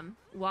jam.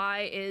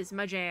 Y is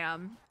my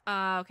jam.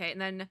 Okay,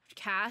 and then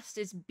cast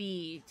is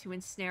B to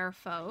ensnare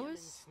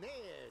foes.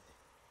 Ensnared.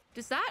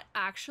 Does that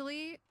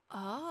actually...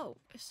 Oh,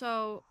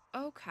 so,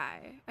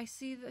 okay. I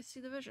see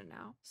the vision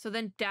now. So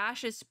then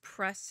dash is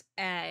press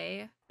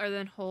A, or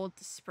then hold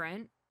to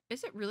sprint.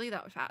 Is it really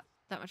that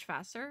much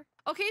faster?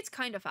 Okay, it's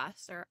kind of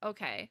faster.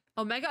 Okay.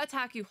 Omega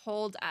attack, you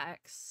hold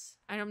X.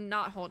 And I'm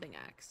not holding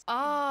X. Oh.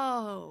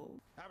 All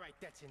right,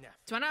 that's enough.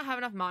 Do I not have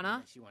enough mana?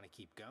 Unless you want to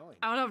keep going.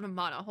 I don't have enough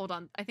mana. Hold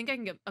on. I think I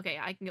can get... Okay,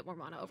 I can get more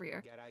mana over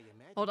here. Get out your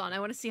magic. Hold on, I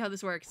want to see how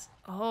this works.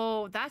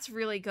 Oh, that's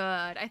really good.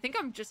 I think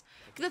I'm just...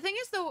 The thing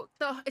is, though,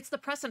 it's the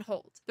press and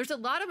hold. There's a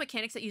lot of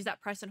mechanics that use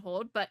that press and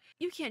hold, but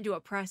you can't do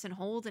a press and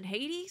hold in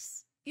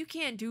Hades. You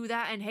can't do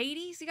that in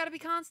Hades. You gotta be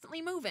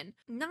constantly moving.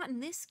 Not in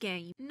this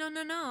game. No,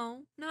 no,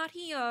 no. Not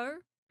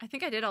here. I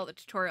think I did all the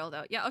tutorial,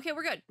 though. Yeah, okay,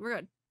 we're good. We're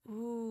good.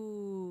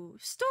 Ooh,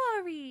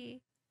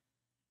 story.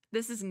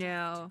 This is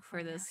new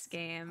for this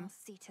game. I'll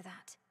see to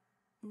that.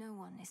 No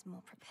one is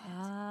more prepared.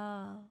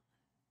 Oh.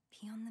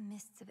 Beyond the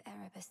mists of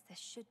Erebus, there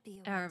should be a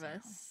way down.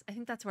 Erebus. I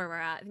think that's where we're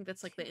at. I think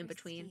that's like the Too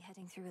in-between. risky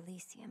heading through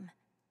Elysium,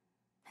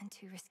 and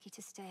too risky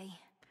to stay.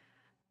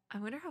 I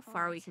wonder how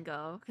far we can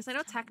go. Because I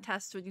know tech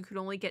test, you could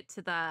only get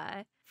to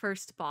the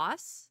first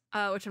boss,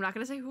 which I'm not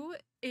going to say who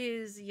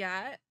is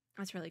yet.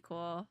 That's really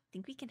cool. I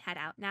think we can head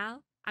out now.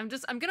 I'm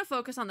gonna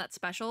focus on that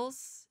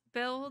specials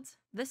build.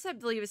 This, I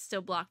believe, is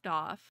still blocked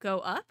off. Go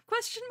up?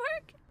 Question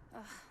mark?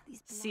 Ugh,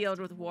 these Sealed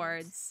blasted with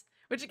wards.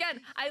 Which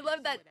again, I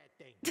love that.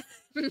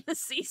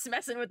 Cease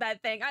messing with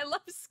that thing. I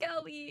love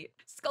Skelly.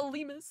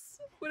 Skellemus.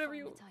 Whatever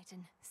Find you. the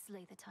Titan,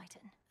 slay the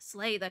Titan.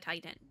 Slay the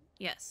Titan.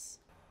 Yes.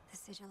 The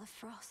sigil of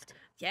frost.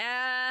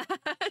 Yes.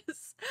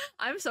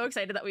 I'm so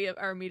excited that we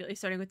are immediately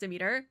starting with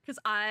Demeter because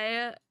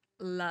I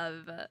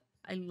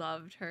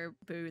loved her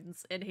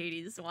boons in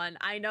Hades 1.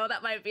 I know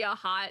that might be a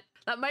hot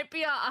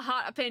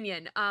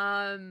opinion.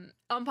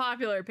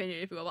 Unpopular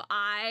opinion, if you will, but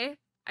I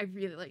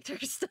really liked her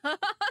stuff.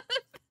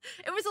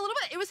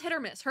 It was hit or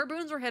miss. Her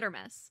boons were hit or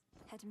miss.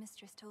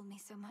 Headmistress told me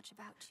so much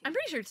about you. I'm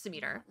pretty sure it's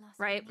Demeter, Last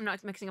right? night. I'm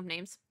not mixing up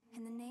names.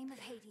 In the name of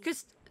Hades.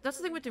 Because that's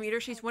the thing with Demeter,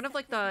 she's one of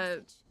like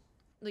the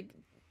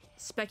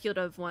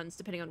speculative ones,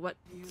 depending on what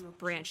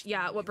branch.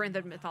 Yeah, what brand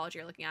of mythology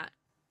you're looking at.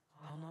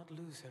 I'll not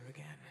lose her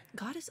again.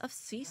 Goddess of I shall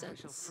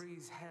Seasons.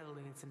 freeze hell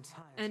in its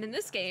entirety. And in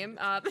this game,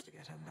 to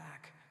get her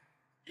back.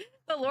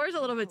 the lore is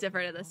a little bit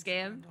different in this Once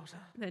game granddaughter.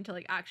 than to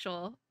like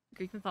actual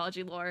Greek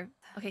mythology lore.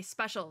 Okay,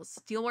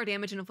 specials. Deal more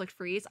damage and inflict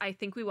freeze. I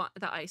think we want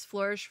the ice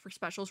flourish for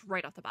specials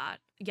right off the bat.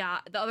 Yeah,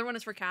 the other one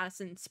is for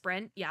cast and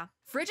sprint. Yeah.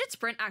 Frigid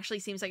sprint actually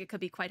seems like it could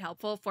be quite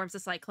helpful. Forms a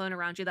cyclone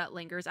around you that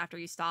lingers after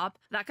you stop.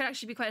 That could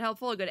actually be quite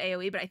helpful, a good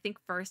AoE, but I think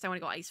first I want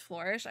to go ice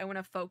flourish. I want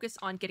to focus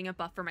on getting a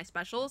buff for my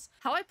specials.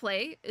 How I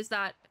play is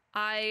that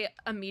I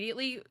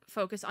immediately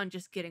focus on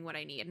just getting what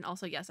I need. And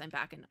also, yes, I'm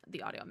back in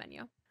the audio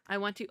menu. I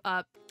want to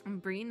I'm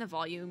bringing the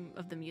volume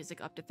of the music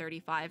up to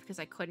 35 because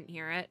I couldn't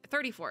hear it.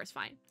 34 is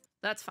fine.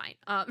 That's fine.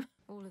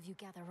 All of you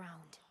gather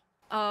round.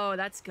 Oh,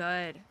 that's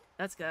good.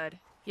 That's good.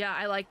 Yeah,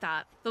 I like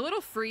that. The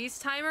little freeze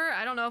timer,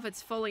 I don't know if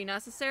it's fully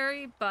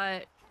necessary,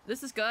 but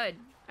this is good.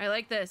 I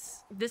like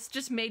this. This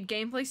just made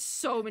gameplay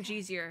so much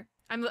easier.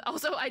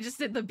 I just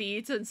did the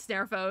B to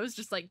snare foes,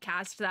 just like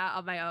cast that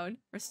on my own.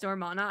 Restore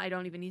mana, I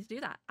don't even need to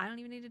do that. I don't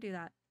even need to do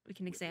that. We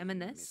can examine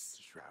this.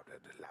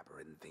 Shrouded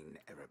labyrinthine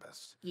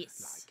Erebus.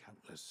 Yes. Lie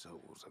countless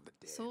souls of the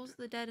dead. Souls of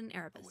the dead in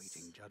Erebus.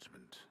 Awaiting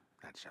judgment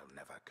that shall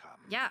never come.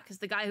 Yeah, because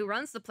the guy who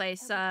runs the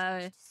place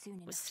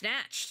was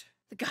snatched.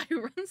 The guy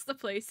who runs the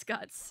place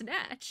got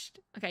snatched.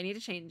 Okay, I need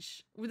to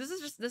change. Well, this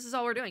is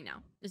all we're doing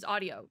now. Is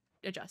audio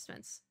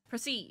adjustments.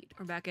 Proceed.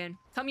 We're back in.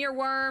 Come here,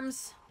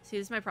 worms. See,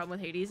 this is my problem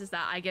with Hades, is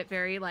that I get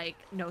very, like,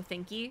 no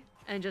thinky.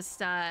 And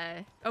just,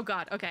 oh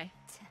god, okay.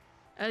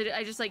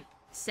 I just, like,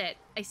 sit.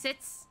 I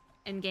sits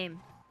and game.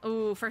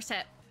 Oh, first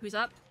hit. Who's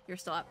up? You're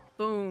still up.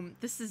 Boom.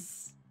 This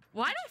is...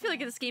 Why do I feel like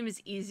this game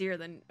is easier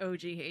than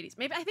OG Hades?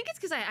 Maybe I think it's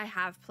because I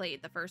have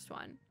played the first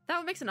one.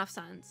 That makes enough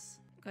sense.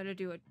 Gotta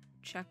do a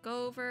check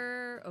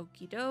over.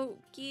 Okie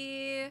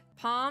dokie.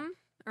 Palm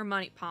or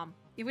money? Palm.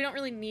 Yeah, we don't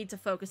really need to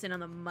focus in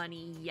on the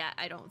money yet,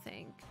 I don't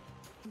think.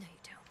 No, you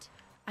don't.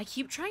 I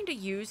keep trying to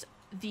use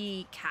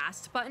the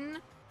cast button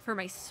for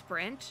my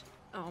sprint.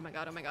 Oh my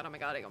god, oh my god, oh my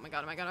god, oh my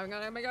god, oh my god, oh my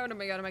god, oh my god, oh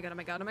my god, oh my god, oh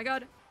my god, oh my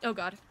god. Oh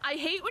god. I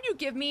hate when you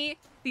give me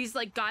these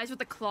like guys with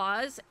the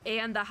claws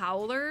and the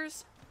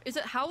howlers. Is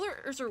it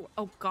howlers or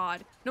oh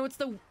god. No, it's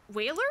the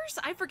whalers?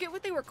 I forget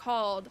what they were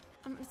called.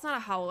 It's not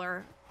a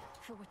howler.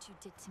 For what you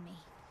did to me.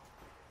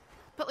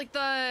 But like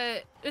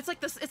it's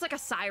like a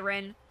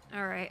siren.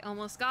 All right,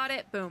 almost got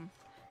it. Boom.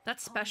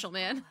 That's special,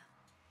 man.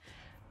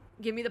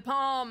 Give me the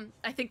palm.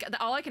 I think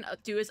all I can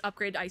do is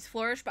upgrade Ice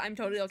Flourish, but I'm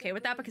totally okay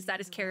with that because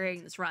that is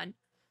carrying this run.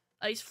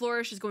 Ice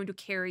Flourish is going to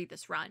carry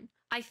this run.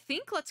 I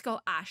think let's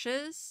go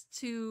Ashes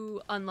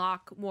to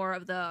unlock more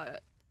of the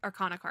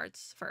Arcana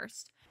cards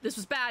first. This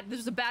was bad. This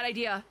was a bad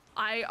idea.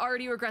 I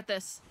already regret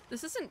this.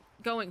 This isn't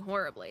going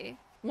horribly.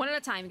 One at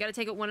a time. You gotta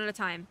take it one at a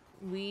time.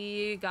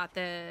 We got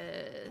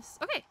this.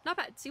 Okay, not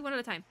bad. See, one at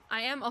a time.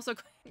 I am also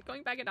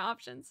going back into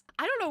options.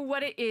 I don't know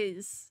what it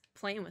is.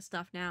 Playing with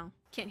stuff now.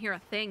 Can't hear a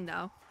thing,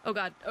 though. Oh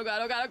god. Oh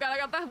god. Oh god. Oh god. I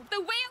got the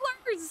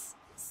whalers!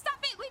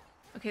 Stop it! Leave.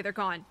 Okay, they're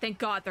gone. Thank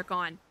god they're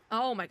gone.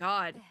 Oh my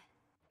god.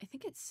 I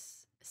think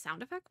it's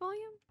sound effect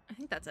volume? I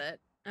think that's it.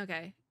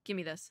 Okay, give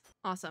me this.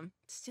 Awesome.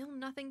 Still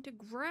nothing to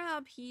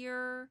grab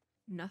here.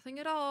 Nothing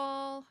at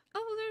all.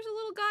 Oh, there's a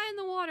little guy in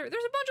the water.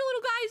 There's a bunch of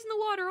little guys in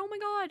the water. Oh my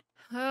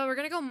god. We're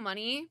gonna go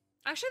money.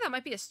 Actually, that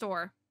might be a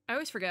store. I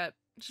always forget.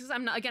 Just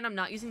I'm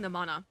not using the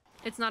mana.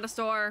 It's not a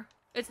store.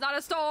 It's not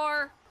a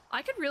store.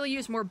 I could really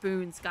use more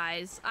boons,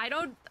 guys. I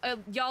don't,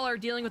 y'all are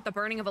dealing with the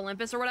burning of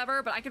Olympus or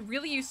whatever, but I could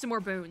really use some more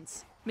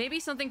boons. Maybe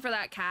something for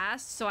that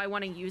cast, so I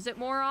want to use it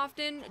more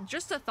often.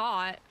 Just a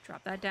thought.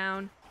 Drop that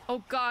down.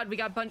 Oh god, we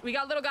got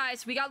little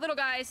guys. We got little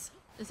guys.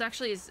 This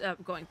actually is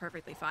going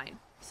perfectly fine.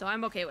 So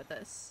I'm okay with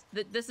this.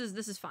 This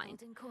is fine.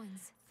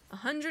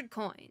 100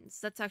 coins.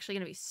 That's actually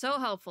going to be so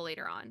helpful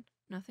later on.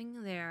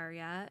 Nothing there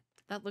yet.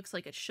 That looks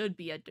like it should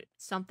be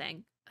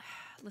something.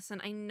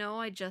 Listen, I know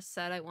I just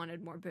said I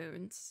wanted more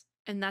boons.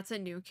 And that's a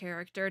new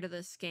character to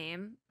this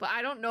game. But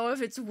I don't know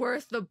if it's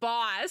worth the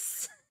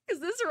boss. Because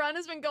this run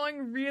has been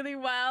going really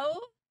well.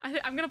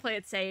 I'm going to play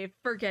it safe.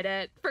 Forget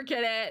it.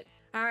 Forget it.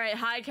 All right.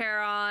 Hi,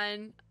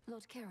 Charon.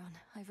 Lord Charon,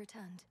 I've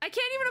returned. I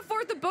can't even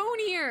afford the boon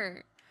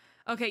here.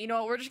 Okay, you know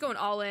what? We're just going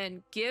all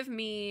in. Give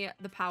me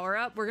the power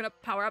up. We're going to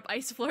power up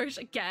Ice Flourish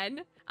again.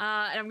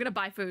 And I'm going to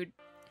buy food.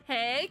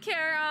 Hey,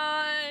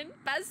 Charon.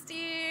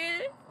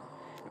 Bestie.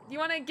 You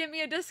want to give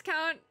me a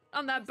discount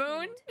on that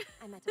boon?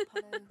 I met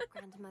Apollo,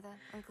 grandmother,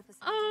 Uncle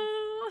Poseidon.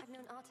 Oh. I've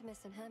known Artemis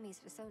and Hermes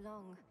for so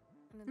long.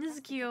 This is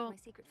cute. My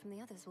secret from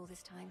the others all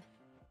this time.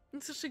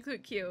 It's such a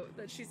cute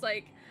that she's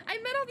like, I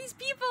met all these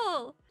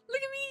people.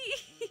 Look at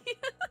me.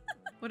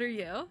 What are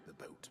you? The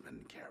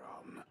boatman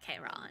Charon.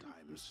 Charon.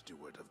 Time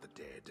steward of the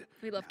dead.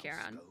 We love now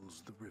Charon.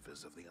 sculls the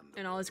rivers of the underworld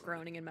And all his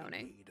groaning and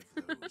moaning.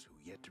 in aid of those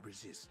who yet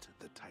resist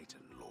the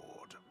Titan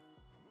Lord.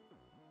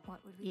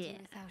 What would we do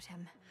without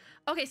him?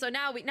 Okay, so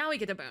now we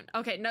get the boon.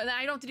 Okay, no,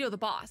 I don't have to deal with the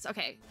boss.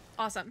 Okay,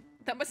 awesome.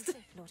 That must.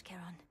 Lord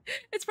Charon.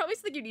 It's probably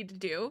something you need to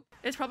do.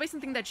 It's probably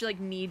something that you like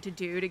need to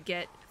do to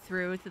get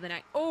through to the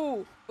next.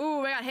 Oh,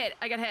 ooh, I got hit.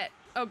 I got hit.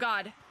 Oh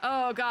god.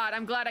 Oh god.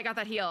 I'm glad I got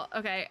that heal.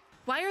 Okay.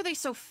 Why are they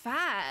so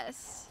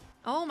fast?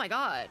 Oh my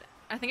god.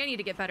 I think I need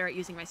to get better at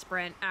using my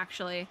sprint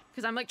actually,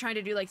 because I'm like trying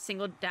to do like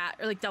single dash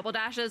or like double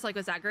dashes like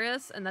with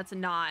Zagreus, and that's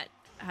not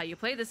how you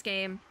play this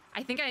game.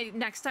 I think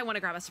next I want to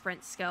grab a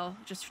sprint skill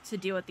just to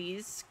deal with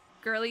these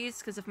girlies,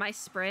 because if my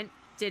sprint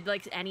did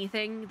like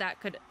anything that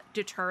could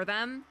deter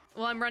them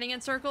while I'm running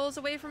in circles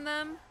away from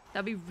them,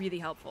 that'd be really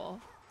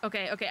helpful.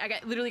 Okay, I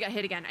literally got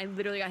hit again.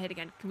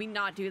 Can we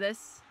not do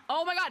this?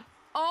 Oh my god!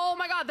 Oh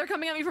my god, they're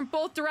coming at me from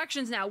both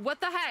directions now. What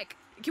the heck?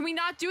 Can we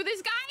not do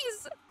this,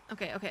 guys?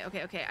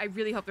 Okay. I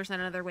really hope there's not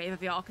another wave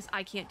of y'all, because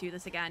I can't do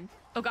this again.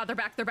 Oh god, they're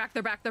back.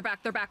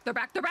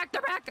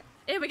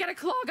 Hey, we got a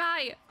claw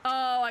guy.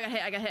 Oh, I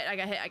got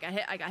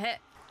hit.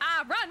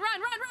 Ah, run.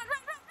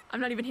 I'm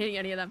not even hitting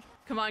any of them.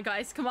 Come on,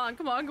 guys. Come on.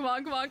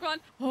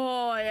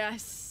 Oh,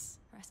 yes.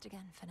 Rest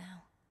again for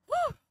now.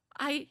 Woo!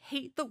 I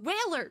hate the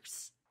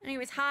whalers.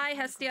 Anyways, hi,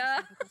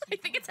 Hestia. I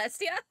think it's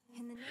Hestia.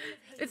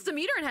 It's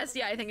Demeter and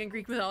Hestia, I think, in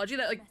Greek mythology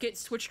that like get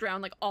switched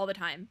around like all the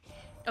time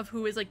of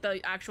who is like the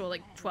actual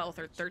like 12th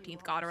or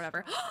 13th god or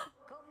whatever. Oh,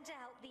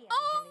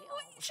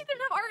 she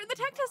didn't have art in the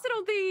tech test, I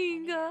don't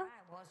think. I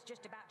was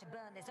just about to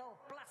burn this whole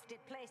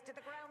blasted place to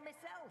the ground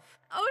myself.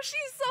 Oh,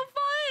 she's so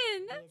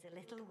fun. Here's a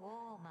little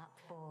warm up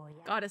for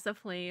you. Goddess of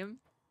Flame.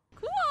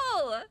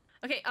 Cool.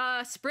 Okay,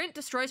 sprint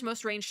destroys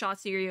most ranged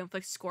shots near you,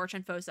 inflicts scorch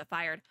on foes that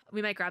fired.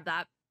 We might grab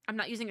that. I'm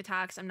not using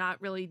attacks. I'm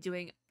not really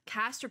doing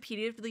cast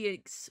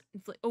repeatedly.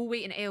 Oh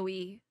wait, an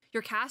AoE.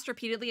 Your cast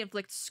repeatedly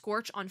inflicts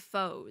scorch on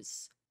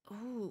foes.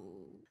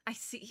 Oh, I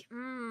see.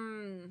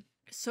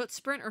 So it's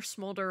sprint or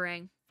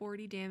smoldering.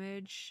 40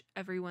 damage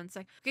every 1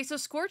 sec. Okay, so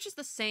scorch is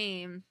the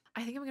same.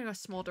 I think I'm gonna go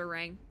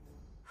smoldering.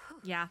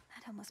 Yeah.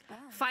 That almost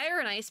burned. Fire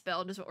and ice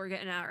build is what we're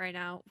getting at right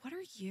now. What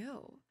are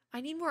you?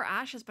 I need more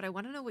ashes, but I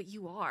want to know what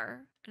you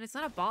are. And it's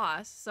not a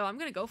boss, so I'm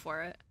gonna go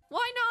for it.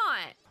 Why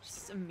not?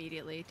 Just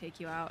immediately take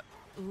you out.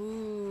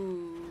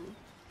 Ooh.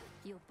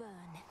 You'll burn.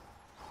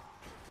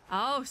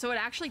 Oh, so it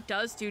actually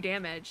does do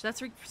damage.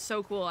 That's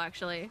so cool,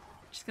 actually.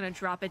 Just gonna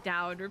drop it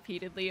down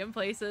repeatedly in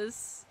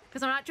places.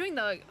 Because I'm not doing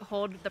the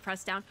hold, the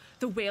press down.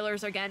 The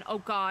whalers again. Oh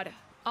god.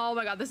 Oh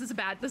my god, this is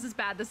bad. This is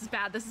bad.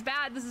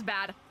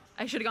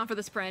 I should have gone for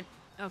the sprint.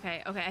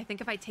 Okay. I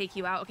think if I take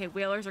you out. Okay,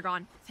 whalers are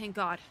gone. Thank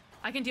god.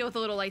 I can deal with the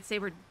little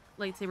lightsaber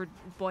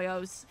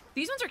boyos.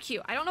 These ones are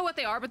cute. I don't know what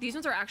they are, but these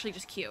ones are actually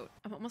just cute.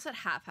 I'm almost at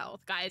half health.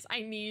 Guys,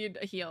 I need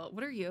a heal.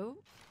 What are you?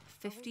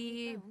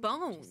 50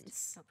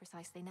 bones. Not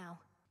precisely now.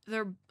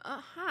 They're,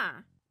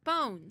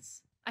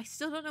 bones. I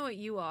still don't know what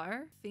you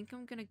are. I think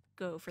I'm gonna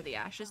go for the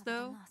ashes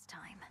though. Last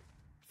time.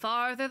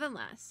 Farther than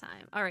last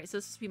time. All right, so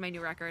this will be my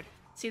new record.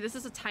 See, this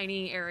is a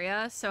tiny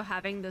area, so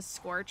having the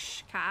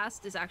scorch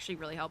cast is actually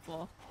really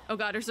helpful. Oh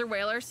god, is there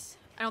whalers?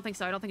 I don't think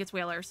so. I don't think it's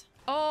whalers.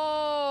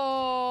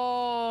 Oh,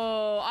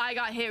 I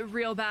got hit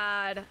real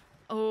bad.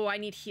 Oh, I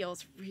need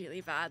heals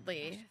really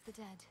badly. The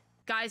dead.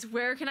 Guys,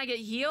 where can I get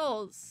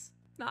heals?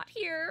 Not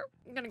here.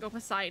 I'm gonna go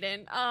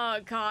Poseidon.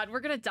 Oh god, we're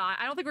gonna die.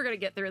 I don't think we're gonna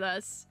get through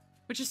this,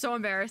 which is so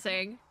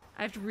embarrassing.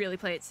 I have to really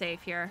play it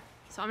safe here.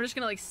 So I'm just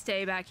gonna like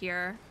stay back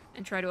here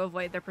and try to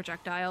avoid their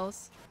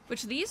projectiles.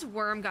 Which these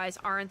worm guys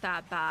aren't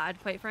that bad,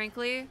 quite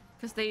frankly,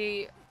 because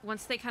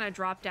once they kind of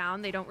drop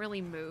down, they don't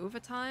really move a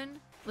ton.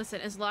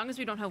 Listen, as long as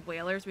we don't have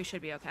whalers, we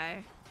should be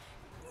okay.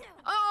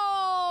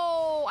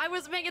 Oh, I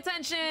wasn't paying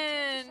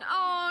attention.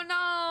 Oh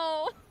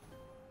no.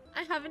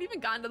 I haven't even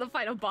gotten to the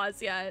final boss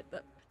yet.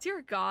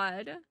 Dear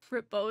God.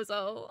 Rip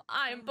Bozo.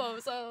 I'm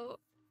Bozo.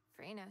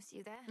 Phrynos,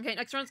 you there? Okay,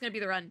 next round's gonna be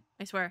the run.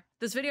 I swear.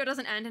 This video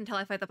doesn't end until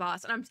I fight the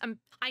boss, and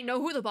I know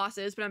who the boss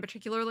is, but I'm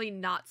particularly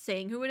not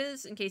saying who it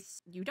is in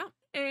case you don't.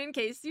 In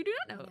case you do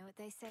not know. You know what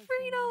they say,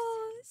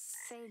 Phrynos.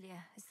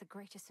 Failure is the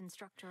greatest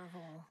instructor of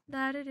all.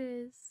 That it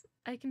is.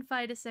 I can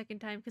fight a second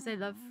time because I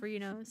love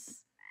Phrynos.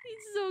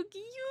 He's so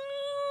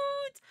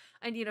cute.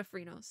 I need a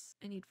Phrynos.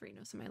 I need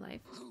Phrynos in my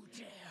life. Who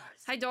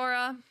dares? Hi,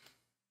 Dora.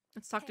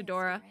 Let's talk to Hey,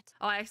 Dora. Spirit.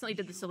 Oh, I accidentally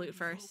did the salute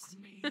first.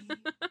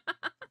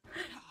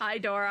 Hi,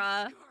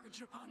 Dora.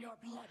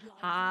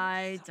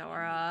 Hi,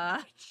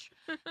 Dora.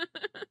 Hey,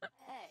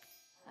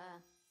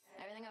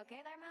 everything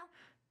okay there, Mel?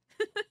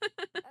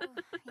 Oh,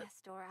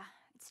 yes, Dora.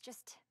 It's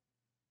just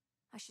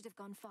I should have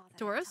gone farther.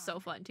 Dora's so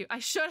fun too. I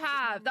should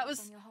have. That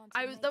was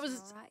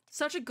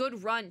such a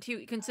good run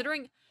too.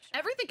 Considering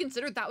everything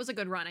considered, that was a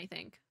good run, I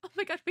think. Oh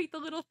my god, wait, the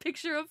little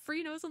picture of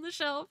Phrynos on the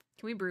shelf.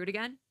 Can we brood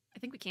again? I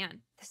think we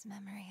can. This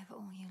memory of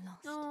all you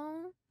lost.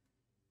 No.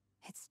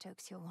 It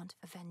stokes your want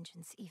for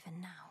vengeance even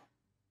now.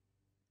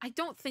 I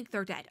don't think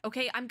they're dead.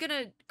 Okay, I'm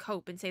gonna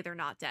cope and say they're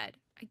not dead.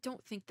 I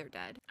don't think they're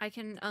dead. I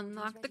can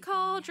unlock the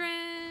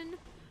cauldron.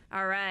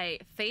 All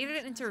right,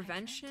 Fated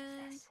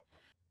Intervention.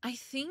 I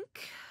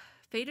think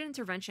Fated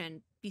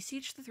Intervention.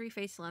 Beseech the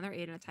three-faced Slender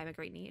aid in a time of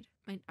great need.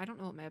 I don't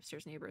know what my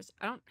upstairs neighbor is.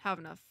 I don't have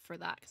enough for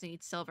that because I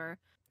need silver.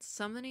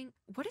 Summoning.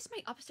 What is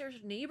my upstairs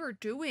neighbor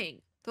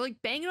doing? They're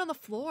like banging on the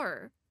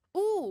floor.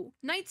 Ooh,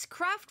 Knight's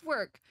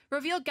Craftwork.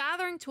 Reveal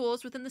gathering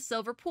tools within the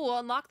silver pool.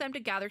 Unlock them to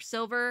gather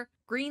silver,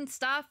 green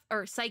stuff,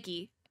 or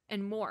psyche,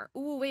 and more.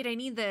 Ooh, wait, I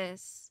need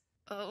this.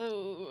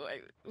 Oh,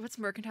 what's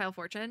Mercantile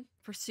Fortune?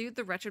 Pursued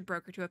the wretched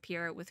broker to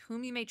appear, with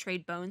whom you may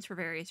trade bones for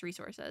various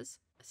resources.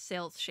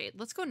 Sales Shade.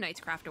 Let's go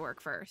Knight's Craftwork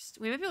first.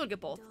 We might be able to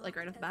get both, like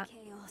right off the bat.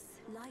 Chaos,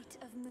 light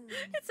of moon,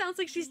 It sounds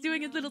like she's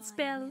doing a little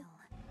spell.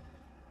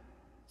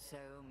 So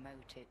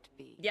mote it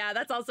be. Yeah,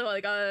 that's also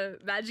like a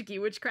magic-y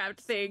witchcraft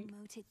thing. So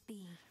mote it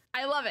be.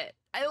 I love it.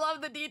 I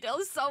love the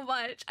details so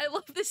much. I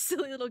love this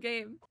silly little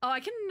game. Oh, I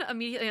can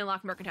immediately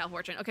unlock Mercantile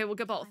Fortune. Okay, we'll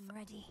get both. I'm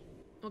ready.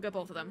 We'll get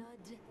both of them.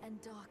 Blood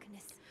and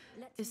darkness.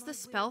 Let Is my the will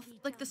spell, be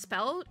like the done.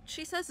 spell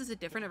she says, is it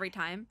different every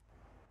time?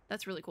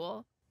 That's really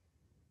cool.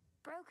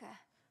 Broker.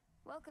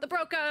 Welcome The to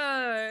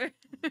broker!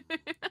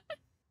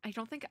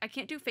 I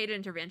can't do Fated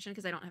Intervention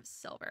because I don't have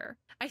silver.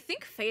 I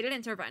think Fated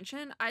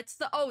Intervention, that's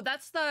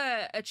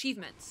the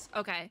achievements.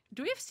 Okay.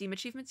 Do we have Steam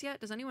achievements yet?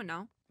 Does anyone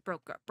know?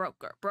 Broker.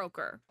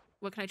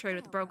 What can I trade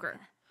with the broker?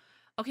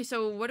 Okay,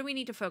 so what do we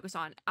need to focus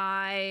on?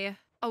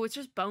 Oh, it's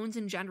just bones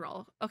in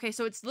general. Okay,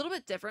 so it's a little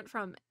bit different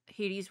from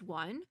Hades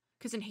 1,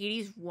 because in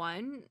Hades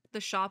 1,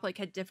 the shop like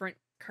had different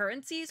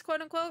currencies,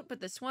 quote unquote, but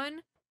this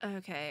one,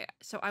 okay,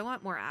 so I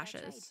want more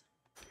ashes.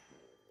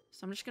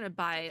 So I'm just gonna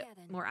buy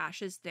more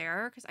ashes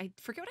there, because I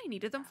forget what I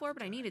needed them for,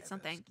 but I needed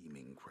something.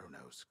 Scheming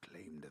Kronos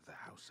claimed the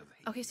House of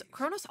Hades. Okay, so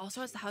Kronos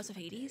also has the House of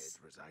Hades?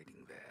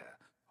 Residing there,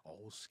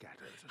 all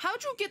scattered.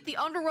 How'd you get the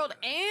Underworld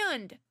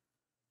and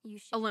You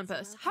should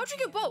Olympus? be How'd you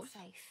welcome get here and both?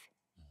 safe.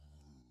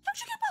 How'd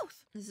you get both?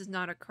 This is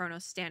not a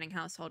Kronos standing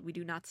household. We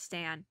do not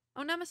stand.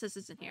 Oh, Nemesis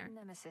isn't here. Where'd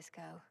Nemesis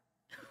go?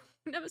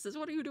 Nemesis,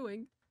 what are you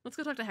doing? Let's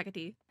go talk to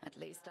Hecate. At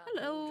least our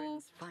Hello.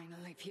 cauldron's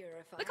finally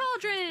purified. The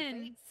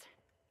cauldron!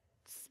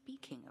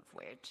 Speaking of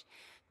which,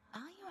 are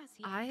you as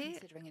yet I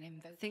considering an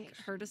invocation? think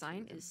her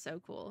design to is them?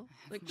 so cool. I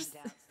have Like, my just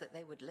doubts that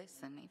they would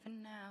listen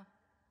even now.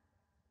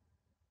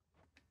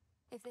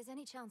 If there's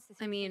any chance the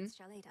I mean-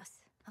 shall aid us,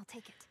 I'll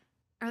take it.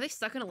 are they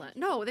stuck in Olympus?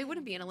 No, they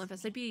wouldn't be in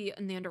Olympus. They'd be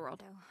in the Underworld.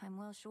 Though I'm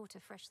well short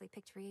of freshly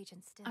picked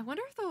reagents still. I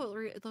wonder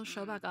if they'll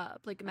show back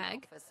up, like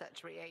Meg. For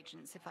such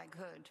reagents if I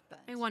could, but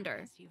I wonder.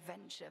 as you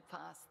venture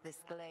past this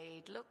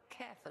glade, look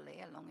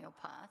carefully along your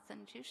path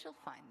and you shall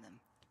find them.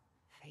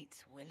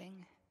 Fate's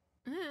willing.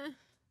 Eh.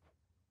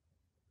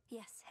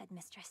 Yes,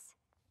 headmistress.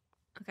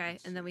 Okay,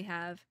 and then we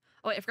have.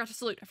 Oh wait, I forgot to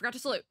salute.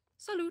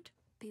 Salute.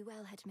 Be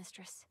well,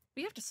 headmistress.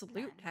 We have to salute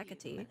And you,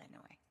 Hecate.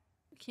 Illinois.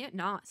 We can't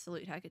not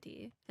salute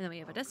Hecate. And then we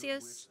have Our good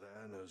Odysseus. witch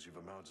there knows you've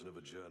a mountain of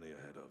a journey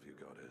ahead of you,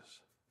 goddess.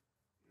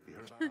 You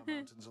hear about our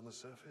mountains on the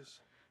surface?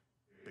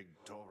 Big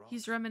Dora.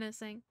 He's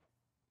reminiscing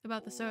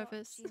about the What,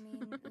 surface. do you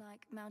mean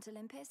like Mount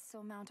Olympus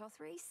or Mount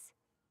Othries?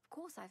 Of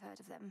course I've heard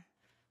of them.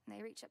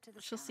 They reach up to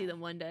the She'll sky. see them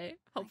one day.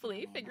 Hopefully,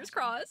 only fingers imagine.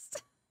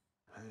 crossed.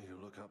 Hey, you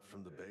look up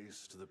from the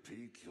base to the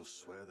peak, you'll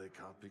swear they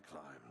can't be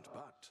climbed.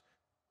 But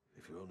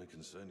if you only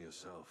concern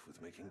yourself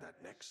with making that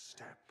next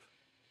step,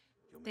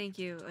 you'll make Thank it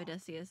to you, the top.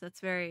 Odysseus. That's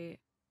very,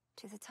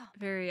 To the top.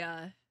 very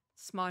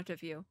smart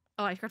of you.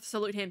 Oh, I forgot to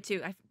salute him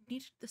too. I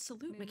need the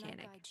salute Moonlight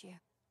mechanic. guides you.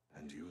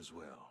 And you as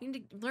well. You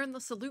need to learn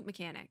the salute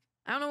mechanic.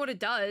 I don't know what it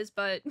does,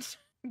 but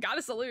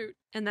gotta salute.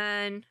 And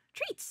then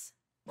treats.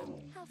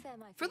 How fair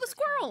my For the favorite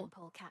squirrel. hound and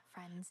polecat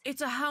friends.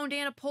 It's a hound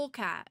and a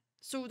polecat.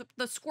 So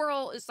the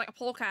squirrel is like a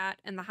polecat,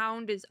 and the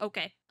hound is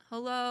okay.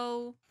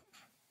 Hello,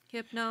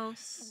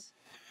 Hypnos.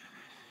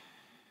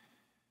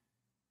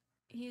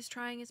 He's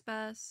trying his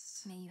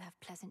best. May you have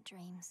pleasant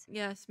dreams.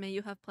 Yes, may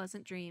you have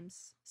pleasant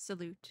dreams.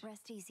 Salute.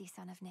 Rest easy,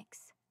 son of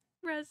Nyx.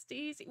 Rest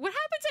easy. What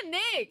happened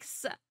to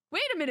Nyx?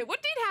 Wait a minute.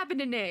 What did happen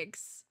to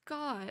Nyx?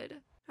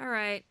 God. All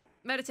right.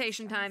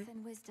 Meditation time. Strength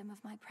and wisdom of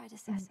my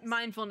predecessors.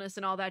 Mindfulness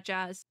and all that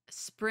jazz.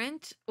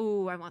 Sprint.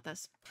 Ooh, I want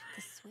this.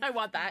 The swift I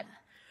want that. runner.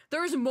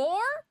 There's more?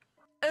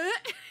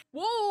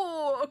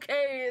 Whoa,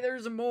 okay,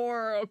 there's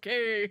more,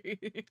 okay.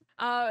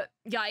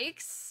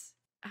 Yikes.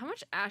 How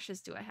much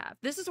ashes do I have?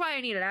 This is why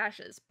I needed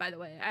ashes, by the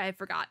way. I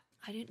forgot.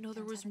 I didn't know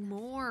there Don't was have enough.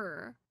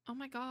 more. Oh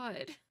my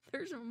god,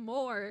 there's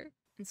more.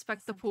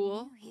 Inspect the Something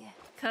pool. new here.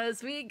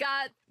 Because we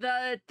got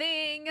the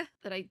thing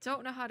that I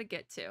don't know how to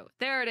get to.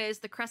 There it is,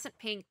 the Crescent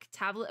Pink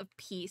Tablet of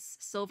Peace,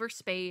 Silver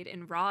Spade,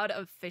 and Rod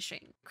of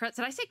Fishing. Did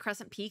I say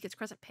Crescent Peak? It's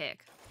Crescent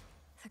Pick.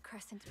 The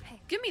crescent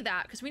pick. Give me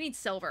that, because we need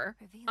silver.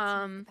 Reveals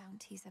the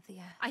bounties of the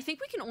earth. I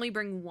think we can only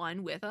bring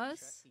one with us.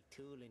 Trusty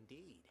tool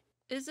indeed.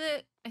 Is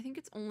it? I think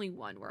it's only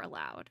one we're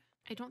allowed.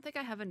 I don't think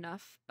I have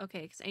enough.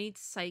 Okay, because I need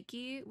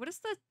Psyche. What does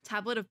the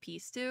Tablet of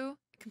Peace do?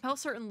 Compel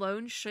certain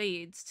lone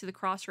shades to the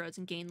crossroads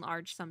and gain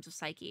large sums of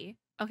Psyche.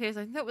 Okay,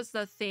 so I think that was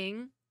the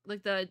thing.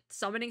 Like the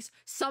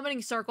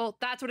summoning circle.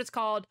 That's what it's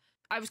called.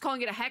 I was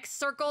calling it a hex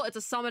circle. It's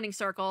a summoning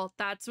circle.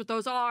 That's what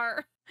those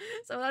are.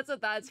 So that's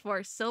what that's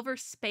for. Silver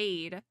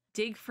Spade.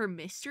 Dig for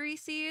mystery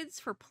seeds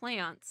for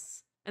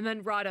plants. And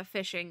then Rod of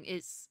Fishing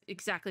is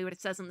exactly what it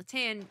says on the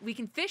tin. We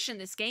can fish in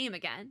this game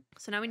again.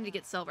 So now we need to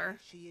get silver. There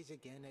she is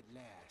again at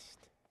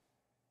last.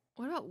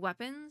 What about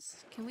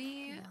weapons? Can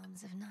we...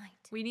 Realms of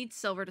night. We need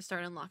silver to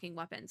start unlocking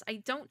weapons.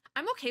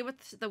 I'm okay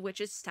with the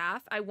witch's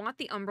staff. I want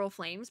the umbral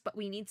flames, but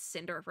we need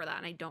cinder for that,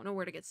 and I don't know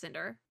where to get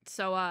cinder.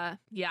 So,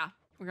 yeah,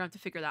 we're gonna have to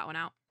figure that one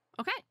out.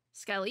 Okay,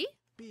 Skelly.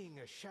 Being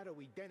a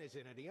shadowy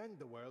denizen of the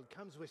underworld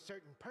comes with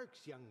certain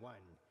perks, young one.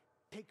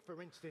 Take,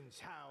 for instance,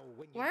 how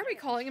when you Why are we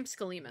dance, calling him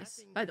Skelemus,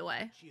 nothing by the way?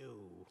 hurts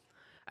you.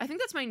 I think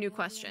that's my new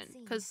question,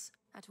 because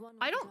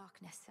I don't...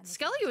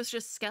 Skelly was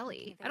just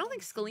Skelly. I don't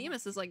think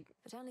Skelemus is like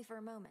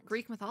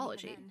Greek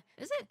mythology.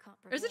 Is it?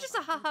 Or is it just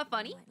a haha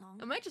funny?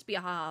 It might just be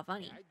a haha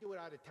funny. I'd do it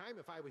all the time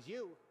if I was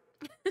you.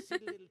 See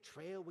the little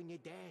trail when you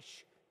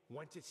dash.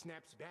 Once it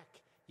snaps back,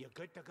 you're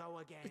good to go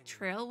again. The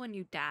trail when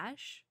you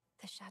dash?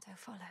 The shadow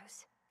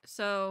follows.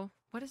 So,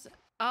 what is it?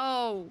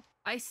 Oh,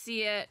 I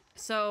see it.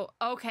 So,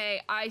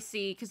 okay, I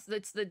see. Because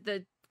it's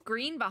the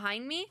green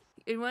behind me.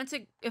 It wants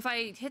to, if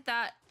I hit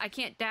that, I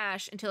can't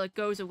dash until it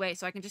goes away.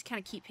 So I can just kind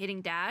of keep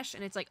hitting dash.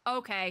 And it's like,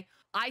 okay,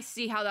 I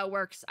see how that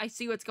works. I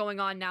see what's going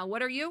on now.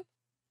 What are you?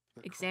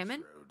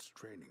 Examine?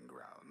 Training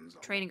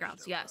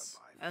grounds, yes.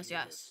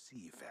 Yes.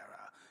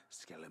 Seafarer,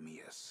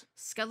 Skelemius.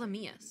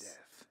 Skelemius.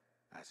 Death,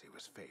 as he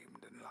was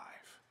famed in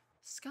life.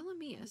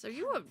 Skelemius, are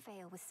you a...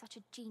 fail with such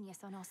a genius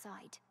on our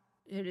side.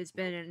 It has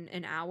been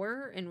an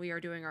hour, and we are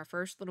doing our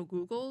first little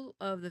Google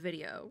of the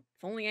video.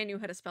 If only I knew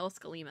how to spell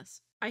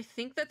Skelemus. I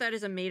think that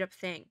is a made-up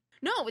thing.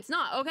 No, it's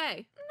not. Okay.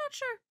 I'm not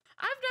sure.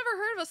 I've never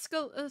heard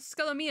of a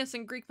Skelemius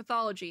in Greek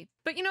mythology.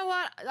 But you know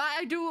what?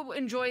 I do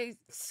enjoy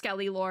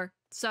Skelly lore.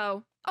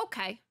 So,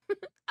 okay.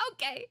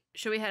 Okay.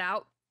 Should we head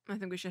out? I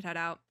think we should head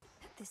out.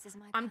 This is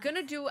my I'm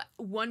gonna do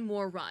one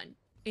more run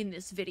in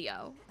this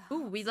video.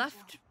 Ooh, we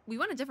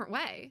went a different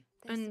way.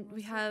 And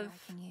we have...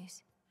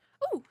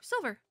 Ooh,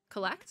 silver.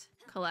 Collect.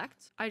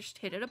 I just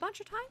hit it a bunch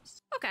of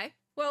times. Okay.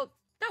 Well,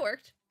 that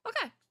worked.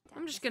 Okay.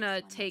 I'm just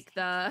gonna take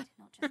the...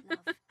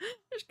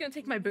 just gonna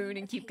take my boon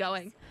and keep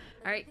going.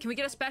 All right, can we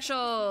get a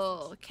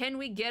special? Can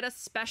we get a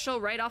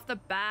special right off the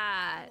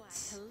bat?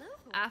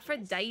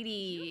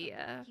 Aphrodite.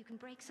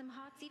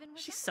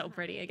 She's so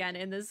pretty again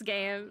in this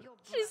game.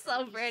 She's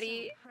so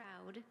pretty.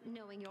 Proud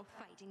knowing you're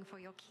fighting for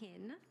your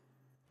kin.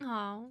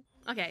 Oh,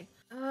 okay.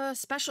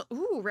 Special.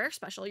 Ooh, rare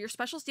special. Your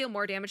specials deal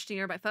more damage to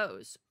nearby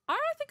foes. I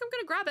think I'm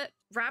gonna grab it.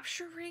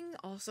 Rapture Ring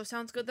also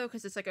sounds good though,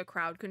 because it's like a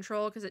crowd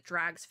control, because it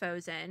drags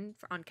foes in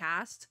on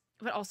cast.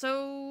 But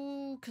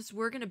also, because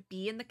we're gonna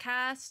be in the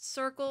cast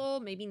circle,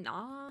 maybe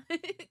not.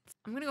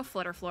 I'm gonna go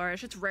Flutter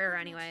Flourish. It's rare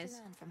anyways.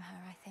 Learn from her,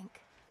 I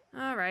think.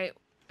 All right.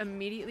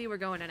 Immediately we're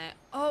going in it.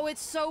 Oh,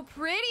 it's so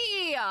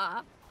pretty.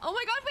 Oh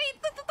my god,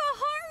 wait, the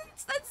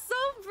hearts. That's so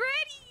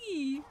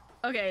pretty.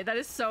 Okay, that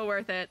is so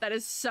worth it. That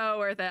is so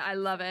worth it. I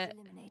love it.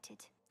 Eliminated.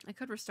 I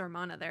could restore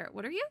mana there.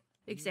 What are you?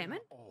 Examine?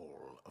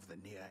 All of the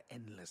near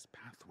endless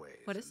pathways.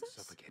 What is and this?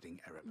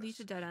 Suffocating Erebus Lead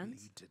to dead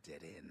ends? Lead to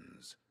dead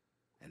ends.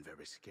 And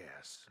very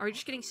scarce. Are we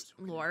just getting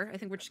lore? I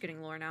think we're just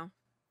getting lore now.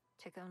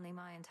 Took only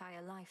my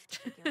entire life to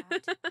figure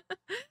out.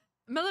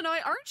 Melanoy,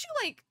 aren't you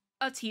like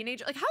a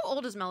teenager? Like, how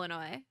old is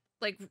Melanoy?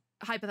 Like,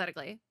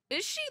 hypothetically.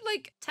 Is she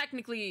like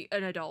technically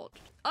an adult?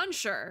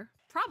 Unsure.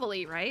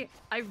 Probably, right?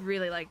 I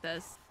really like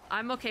this.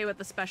 I'm okay with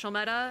the special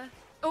meta.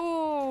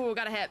 Oh,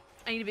 got a hit.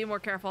 I need to be more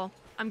careful.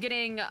 I'm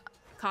getting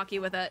cocky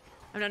with it.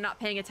 I'm not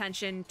paying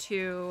attention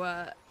to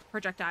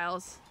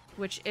projectiles,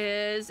 which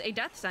is a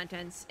death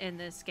sentence in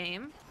this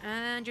game.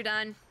 And you're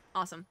done.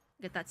 Awesome.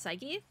 Get that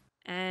psyche.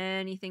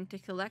 Anything to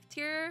collect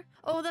here?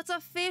 Oh, that's a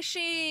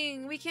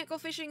fishing. We can't go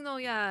fishing though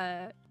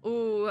yet.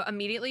 Ooh,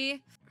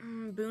 immediately.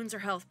 Boons or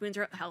health? Boons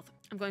or health?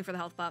 I'm going for the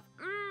health buff.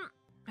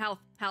 Health.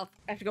 I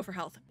have to go for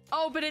health.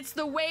 Oh, but it's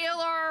the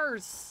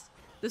whalers.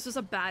 This was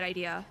a bad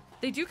idea.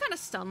 They do kind of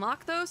stun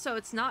lock though, so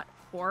it's not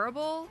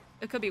horrible.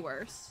 It could be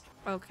worse.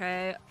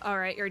 Okay. All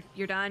right.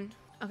 You're done.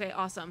 Okay.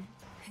 Awesome.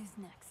 Who's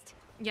next?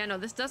 Yeah, no,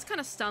 this does kind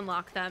of stun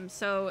lock them,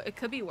 so it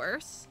could be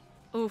worse.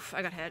 Oof,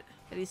 I got hit.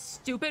 These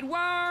stupid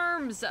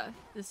worms!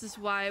 This is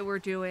why we're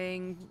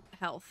doing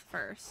health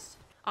first.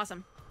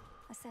 Awesome.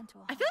 A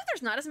centaur. I feel like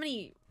there's not as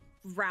many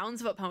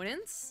rounds of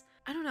opponents.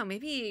 I don't know,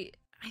 maybe...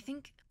 I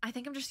think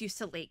I'm just used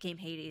to late game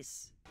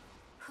Hades.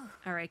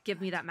 All right,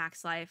 give me that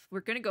max life.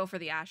 We're gonna go for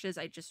the ashes.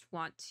 I just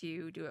want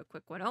to do a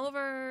quick one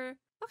over.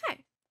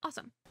 Okay,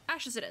 awesome.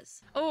 Ashes it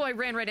is. Oh, I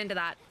ran right into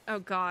that. Oh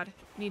god.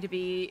 Need to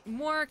be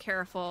more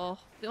careful.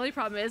 The only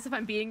problem is if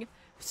I'm being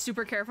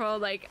super careful,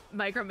 like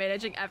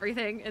micromanaging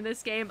everything in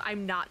this game,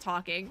 I'm not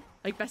talking.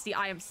 Like, bestie,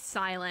 I am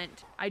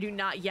silent. I do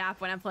not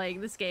yap when I'm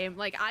playing this game.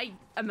 Like, I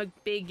am a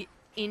big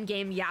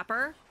in-game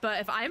yapper,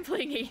 but if I'm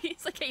playing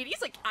Hades,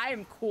 like I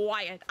am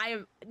quiet. I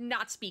am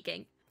not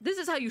speaking. This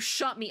is how you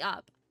shut me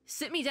up.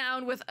 Sit me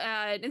down with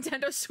a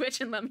Nintendo Switch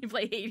and let me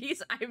play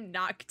Hades. I'm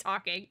not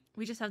talking.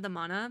 We just have the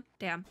mana?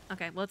 Damn.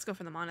 Okay, well, let's go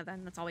for the mana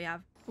then. That's all we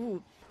have.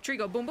 Ooh,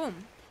 Trigo, boom, boom.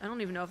 I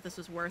don't even know if this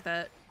was worth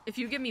it. If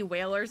you give me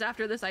whalers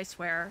after this, I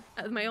swear.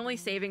 My only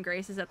saving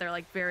grace is that they're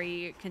like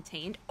very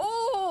contained.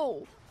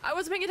 Oh, I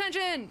wasn't paying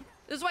attention.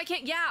 This is why I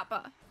can't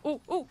yap.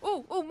 Oh,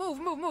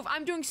 move.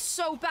 I'm doing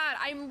so bad.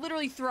 I'm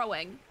literally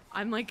throwing.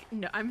 I'm like,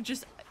 no,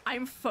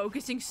 I'm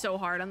focusing so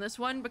hard on this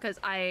one because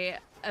I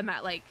am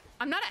at like,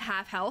 I'm not at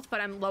half health, but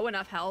I'm low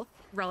enough health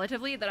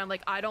relatively that I'm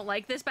like, I don't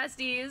like this,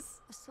 besties.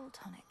 A soul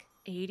tonic.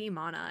 80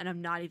 mana, and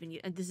I'm not even,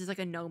 and this is like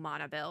a no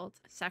mana build.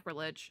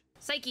 Sacrilege.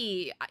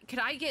 Psyche, could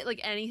I get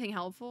like anything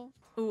helpful?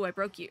 Ooh, I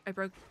broke you.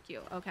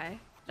 Okay.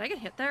 Did I get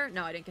hit there?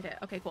 No, I didn't get hit.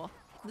 Okay, cool.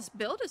 This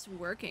build is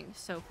working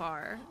so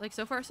far. Like,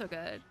 so far, so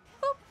good.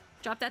 Boop.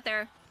 Drop that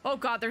there. Oh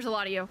god, there's a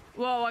lot of you.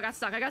 Whoa, I got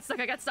stuck.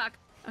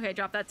 Okay,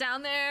 drop that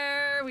down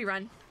there. We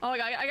run. Oh my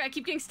god, I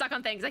keep getting stuck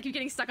on things. I keep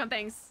getting stuck on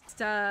things.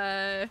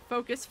 Just,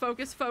 focus,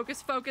 focus,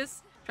 focus,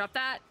 focus. Drop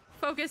that.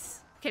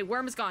 Focus. Okay,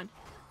 worm is gone.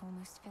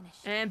 Almost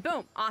finished. And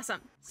boom,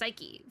 awesome.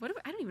 Psyche. What do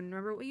I don't even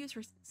remember what we use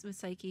for with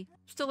Psyche.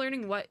 Still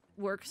learning what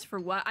works for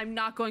what. I'm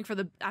not going for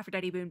the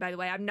Aphrodite boon, by the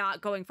way. I'm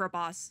not going for a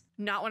boss.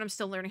 Not when I'm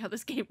still learning how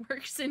this game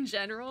works in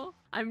general.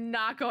 I'm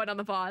not going on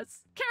the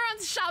boss.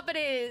 Charon's shop it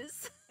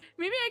is.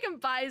 Maybe I can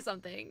buy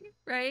something,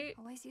 right?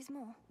 Always use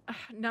more.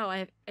 No,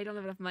 I don't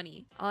have enough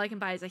money. All I can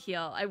buy is a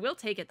heal. I will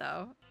take it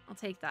though. I'll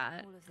take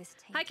that. All of this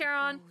Hi,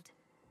 Charon. gold.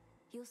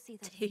 You'll see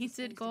that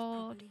Tainted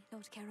gold.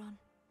 Lord Charon.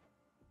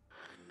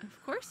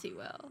 Of course he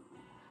will.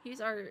 He's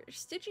our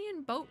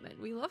Stygian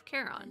boatman. We love I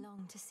Charon.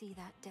 long to see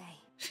that day.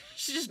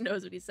 She just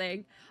knows what he's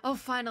saying. Oh,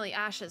 finally,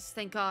 ashes.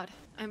 Thank God.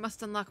 I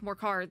must unlock more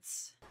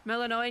cards.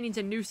 Melanoe needs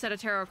a new set of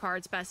tarot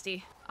cards,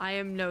 bestie. I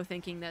am no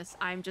thinking this.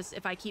 I'm just,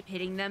 if I keep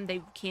hitting them,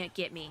 they can't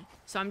get me.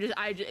 So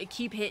I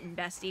keep hitting,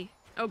 bestie.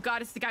 Oh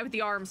God, it's the guy with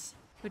the arms.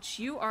 Which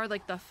you are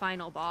like the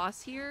final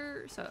boss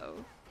here,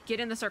 so get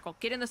in the circle,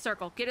 get in the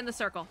circle, get in the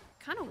circle.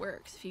 Kind of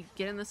works. If you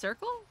get in the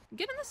circle,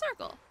 get in the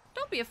circle.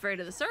 Don't be afraid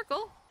of the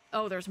circle.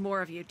 Oh, there's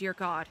more of you, dear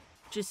God.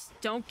 Just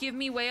don't give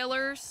me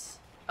whalers.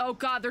 Oh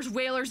God, there's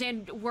whalers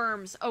and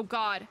worms. Oh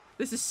God,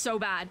 this is so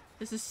bad.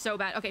 This is so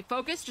bad. Okay,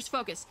 focus, just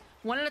focus.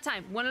 One at a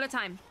time, one at a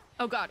time.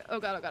 Oh God, oh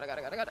God, oh God, oh God,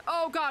 oh God, oh God.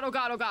 Oh God, oh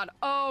God, oh God.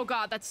 Oh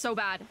God, that's so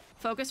bad.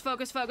 Focus,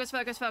 focus, focus,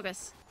 focus,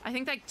 focus. I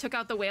think that took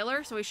out the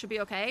whaler, so we should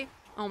be okay.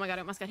 Oh my God,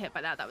 I almost got hit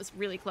by that. That was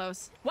really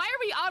close. Why are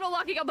we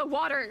auto-locking on the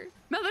water?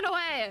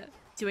 Melanoe!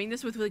 Doing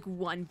this with like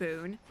one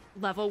boon.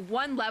 Level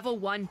one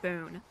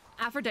boon.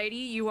 Aphrodite,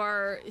 you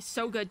are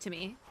so good to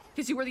me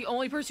because you were the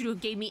only person who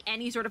gave me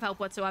any sort of help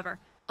whatsoever.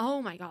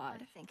 Oh my God.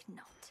 I think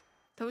not.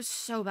 That was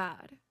so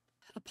bad.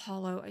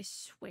 Apollo, I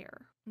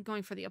swear. I'm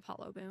going for the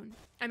Apollo boon.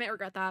 I might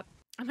regret that.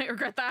 I might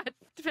regret that,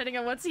 depending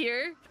on what's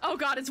here. Oh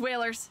God, it's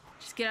whalers.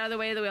 Just get out of the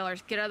way of the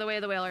whalers. Get out of the way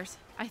of the whalers.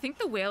 I think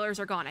the whalers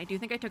are gone. I do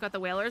think I took out the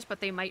whalers,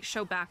 but they might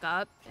show back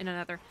up in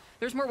another.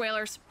 There's more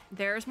whalers.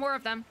 There's more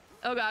of them.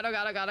 Oh God, oh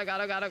God, oh God, oh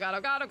God, oh God, oh God,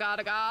 oh God, oh God,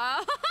 oh God.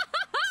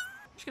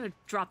 I'm just gonna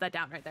drop that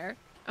down right there.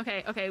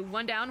 Okay, okay,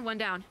 one down, one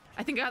down.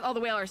 I think I got all the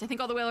whalers. I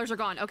think all the whalers are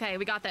gone. Okay,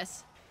 we got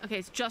this. Okay,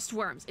 it's just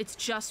worms. It's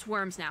just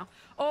worms now.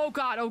 Oh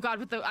God,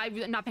 with the,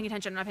 I'm not paying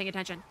attention, I'm not paying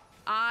attention.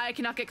 I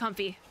cannot get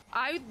comfy.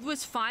 I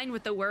was fine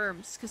with the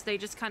worms because they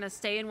just kind of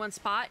stay in one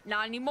spot.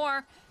 Not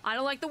anymore. I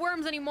don't like the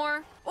worms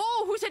anymore.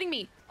 Oh, who's hitting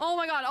me? Oh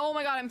my God,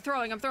 I'm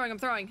throwing. I'm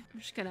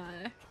just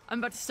gonna, I'm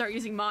about to start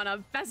using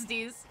mana.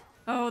 Besties.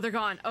 Oh, they're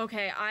gone.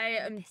 Okay, I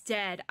am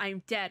dead.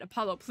 I'm dead.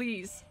 Apollo,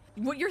 please.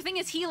 What your thing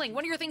is healing.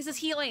 One of your things is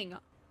healing.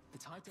 The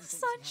Titan thinks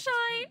Sunshine.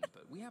 he has his thing,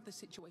 but we have the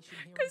situation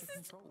here under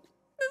control.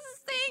 This is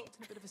thing. It's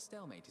in a bit of a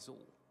stalemate is all.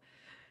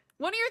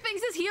 One of your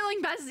things is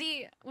healing,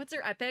 bestie. What's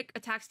your epic?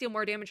 Attack, steal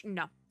more damage?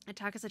 No.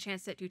 Attack has a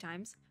chance to hit 2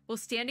 times. Will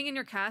standing in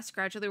your cast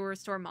gradually will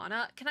restore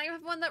mana? Can I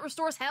have one that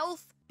restores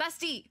health?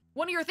 Bestie,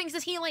 one of your things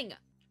is healing.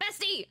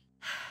 Bestie!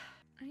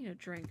 I need a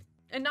drink.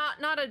 And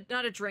not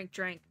a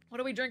drink.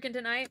 What are we drinking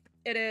tonight?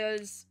 It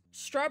is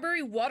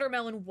strawberry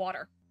watermelon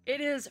water.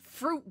 It is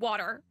fruit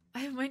water.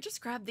 I might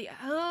just grab the,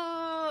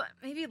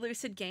 maybe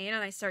Lucid Gain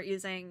and I start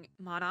using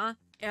mana.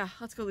 Yeah,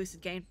 let's go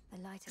Lucid Gain.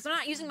 Because I'm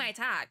not using my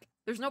attack.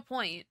 There's no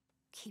point.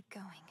 Keep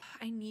going.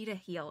 I need a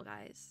heal,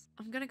 guys.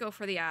 I'm gonna go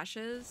for the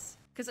ashes.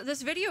 Because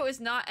this video is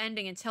not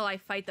ending until I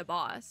fight the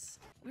boss.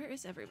 Where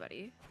is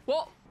everybody?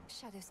 Whoa!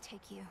 Shadows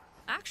take you.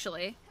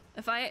 Actually,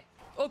 if I...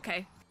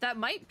 Okay, that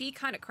might be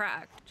kind of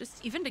cracked.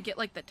 Just even to get,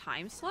 like, the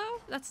time slow?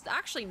 That's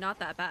actually not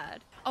that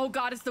bad. Oh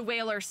God, it's the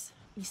whalers.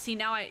 You see,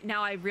 now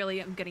I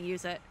really am gonna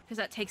use it. Because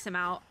that takes him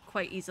out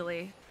quite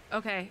easily.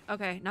 Okay,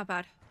 not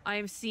bad. I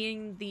am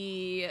seeing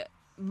the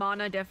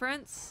mana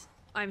difference.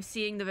 I'm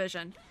seeing the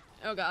vision.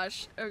 Oh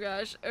gosh.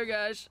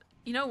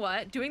 You know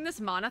what? Doing this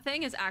mana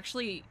thing is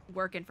actually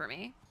working for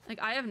me.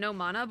 Like, I have no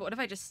mana, but what if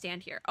I just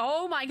stand here?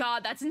 Oh my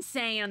God, that's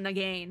insane on the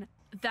gain.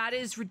 That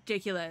is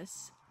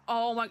ridiculous.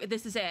 Oh my God,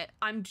 this is it.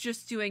 I'm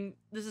just doing,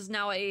 this is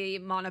now a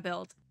mana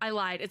build. I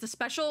lied. It's a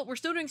special, we're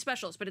still doing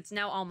specials, but it's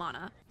now all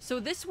mana. So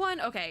this one,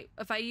 okay,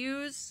 if I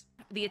use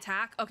the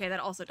attack, okay,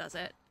 that also does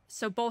it.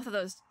 So both of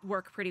those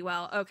work pretty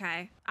well.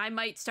 Okay, I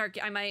might start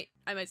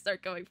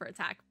going for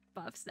attack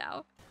buffs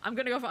now. I'm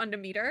gonna go for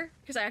Undemeter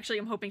because I actually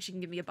am hoping she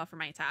can give me a buff for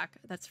my attack.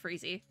 That's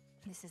freezy.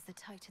 This is the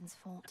Titan's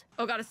fault.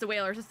 Oh God, it's the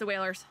whalers. It's the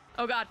whalers.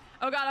 Oh God.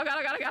 It's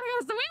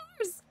the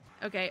whalers.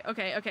 Okay.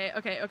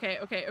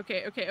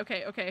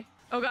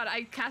 Oh God,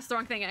 I cast the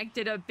wrong thing. I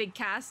did a big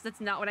cast.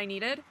 That's not what I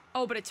needed.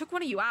 Oh, but it took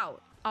one of you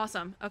out.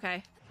 Awesome.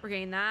 Okay, we're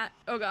getting that.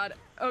 Oh God.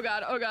 I'm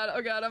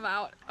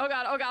out. Oh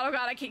God.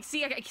 I can't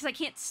see because I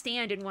can't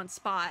stand in one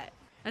spot.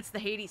 That's the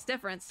Hades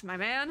difference, my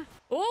man.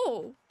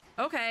 Oh.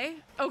 Okay.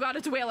 Oh God,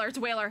 it's a whaler.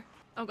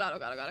 Oh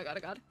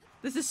God.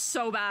 This is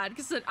so bad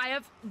because I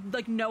have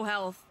like no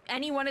health.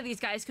 Any one of these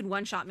guys could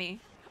one-shot me.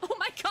 Oh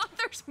my God,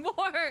 there's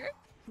more.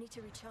 Need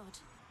to recharge.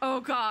 Oh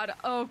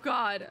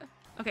God.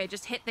 Okay,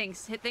 just hit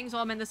things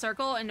while I'm in the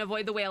circle and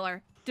avoid the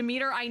whaler.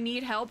 Demeter, I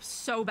need help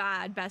so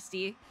bad,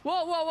 bestie.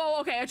 Whoa.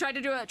 Okay, I tried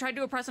to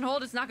do a press and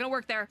hold. It's not gonna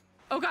work there.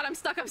 Oh god, I'm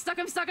stuck, I'm stuck,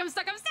 I'm stuck, I'm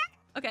stuck, I'm stuck!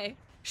 Okay,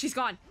 she's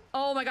gone.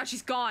 Oh my god,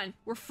 she's gone.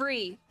 We're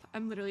free.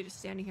 I'm literally just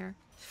standing here.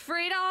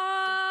 Freedom!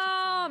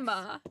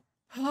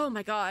 Oh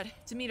my god.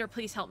 Demeter,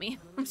 please help me.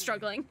 I'm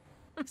struggling.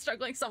 I'm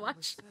struggling so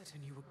much. I was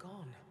certain you were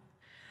gone.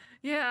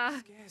 Yeah.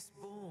 Scarce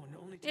born,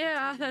 only to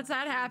Yeah, betray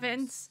that my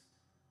happens.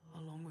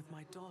 along with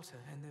my daughter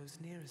and those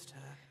nearest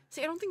her.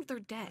 See, I don't think they're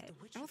dead.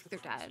 The witch I don't of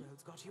think the they're dead.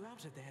 crossroads got you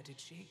out of there, did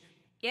she?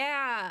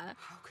 Yeah.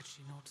 How could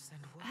she not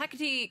send word?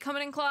 Hecate,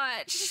 coming in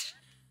clutch.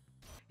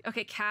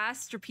 Okay,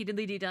 cast,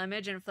 repeatedly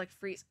de-damage, and inflict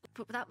freeze.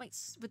 But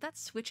would that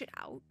switch it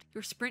out?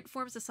 Your sprint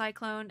forms a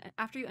cyclone.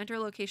 After you enter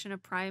a location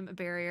of prime a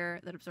barrier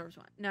that absorbs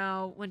one.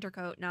 No. Winter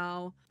coat,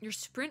 no. Your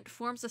sprint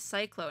forms a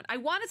cyclone. I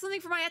wanted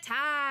something for my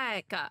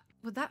attack!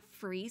 Would that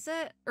freeze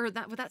it? Or would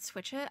that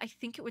switch it? I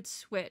think it would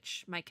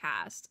switch my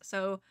cast.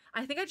 So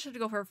I think I just have to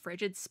go for a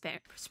frigid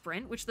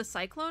sprint, which the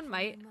cyclone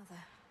might...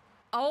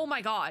 Oh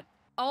my god.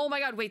 Oh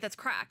my god, wait, that's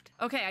cracked.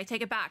 Okay, I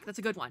take it back. That's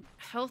a good one.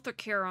 Health or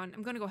cure on?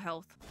 I'm gonna go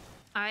health.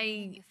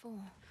 I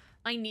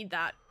need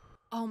that.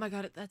 Oh my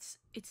god,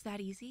 it's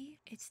that easy?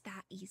 It's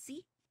that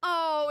easy?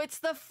 Oh, it's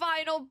the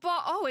final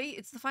boss. Oh wait,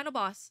 it's the final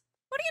boss.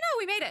 What do you know?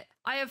 We made it.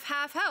 I have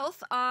half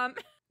health.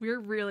 We're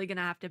really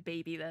gonna have to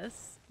baby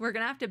this. We're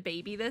gonna have to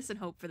baby this and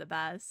hope for the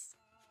best.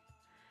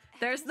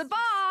 There's the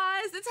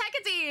boss! It's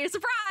Hecate!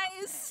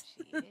 Surprise!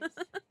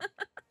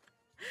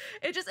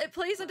 It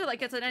plays into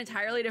like it's an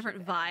entirely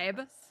different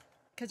vibe.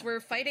 Because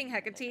we're fighting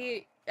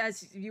Hecate,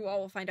 as you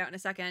all will find out in a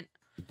second.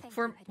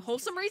 For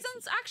wholesome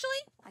reasons,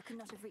 actually. I could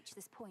not have reached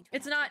this point.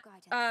 It's not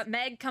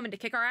Meg coming to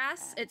kick our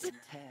ass. It's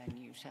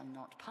you shall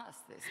not pass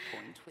this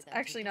point without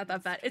actually not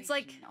that bad. It's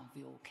like,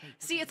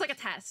 see, it's like a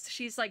test.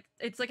 She's like,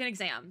 it's like an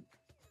exam.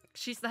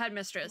 She's the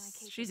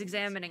headmistress. She's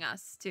examining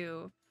us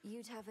to.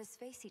 You'd have us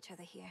face each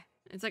other here.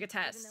 It's like a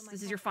test.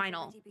 This is your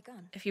final.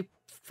 If you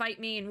fight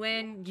me and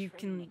win, you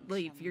can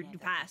leave. You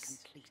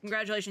pass.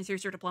 Congratulations,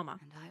 here's your diploma.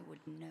 And I would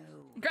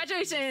know.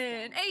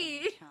 Congratulations!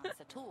 Hey! Chance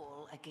at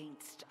all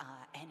against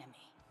our enemy.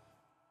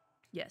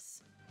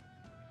 Yes.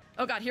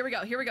 Oh god, here we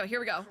go. Here we go. Here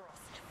we go.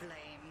 Frost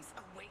flames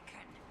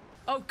awaken.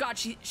 Oh god,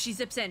 she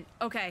zips in.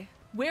 Okay.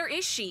 Where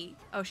is she?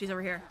 Oh, she's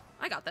over here.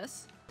 I got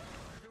this.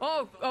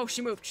 Oh,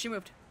 she moved. She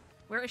moved.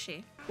 Where is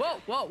she? Whoa,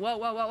 whoa, whoa,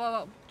 whoa, whoa, whoa,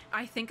 whoa.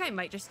 I think I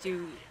might just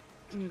do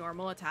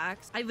normal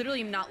attacks. I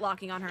literally am not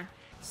locking on her.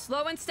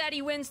 Slow and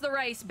steady wins the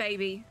race,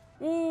 baby.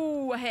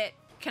 Ooh, a hit.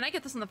 Can I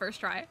get this on the first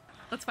try?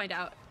 Let's find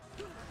out.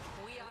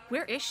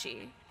 Where is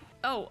she?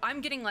 Oh, I'm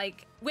getting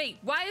like, wait,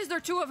 why is there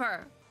two of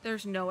her?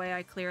 There's no way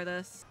I clear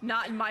this.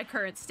 Not in my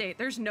current state.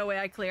 There's no way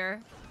I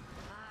clear.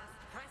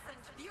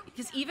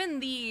 Because even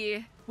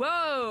the,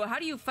 whoa, how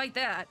do you fight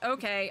that?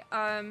 Okay,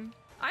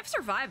 I've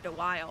survived a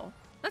while.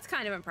 That's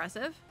kind of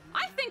impressive.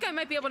 I think I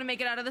might be able to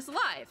make it out of this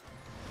alive.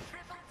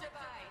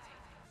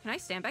 Can I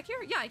stand back here?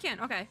 Yeah, I can.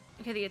 Okay.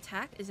 Okay, the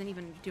attack isn't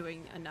even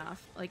doing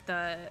enough. Like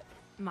the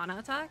mana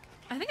attack.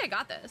 I think I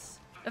got this.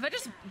 If I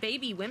just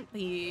baby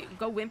wimpy,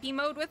 go wimpy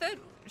mode with it,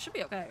 it should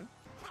be okay.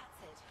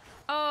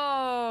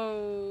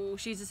 Oh,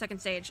 she's the second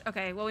stage.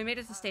 Okay, well, we made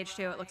it to stage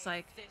 2, it looks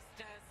like.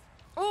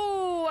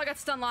 Oh, I got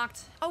stun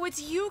locked. Oh,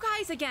 it's you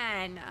guys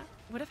again.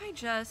 What if I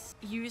just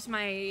use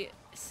my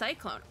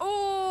cyclone?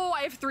 Oh,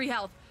 I have 3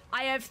 health.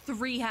 I have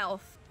 3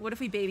 health. What if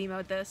we baby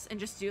mode this and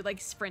just do like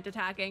sprint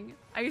attacking?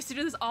 I used to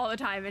do this all the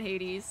time in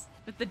Hades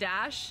with the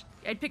dash.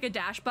 I'd pick a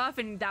dash buff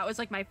and that was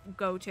like my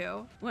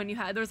go-to when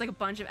there was like a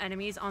bunch of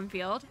enemies on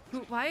field.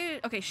 Why?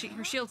 Okay,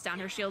 her shield's down.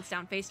 Her shield's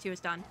down. Phase 2 is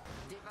done.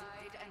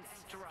 Divide and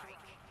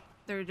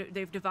strike.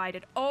 They've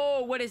divided.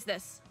 Oh, what is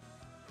this?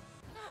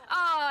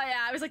 Oh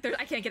yeah, I was like,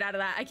 I can't get out of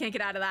that. I can't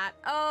get out of that.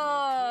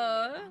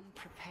 Oh.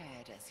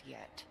 Unprepared as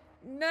yet.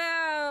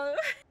 No.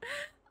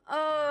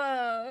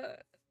 Oh.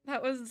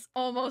 That was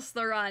almost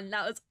the run.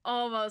 That was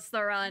almost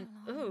the run.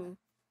 Ooh.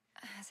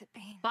 Has it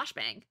been?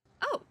 Flashbang.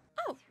 Oh.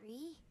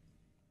 3,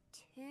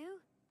 2,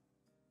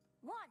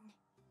 1.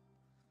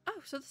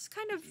 Oh, so this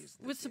kind of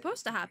was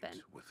supposed to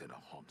happen. Within a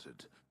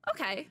haunted,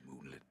 okay.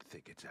 moonlit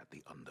thicket at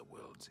the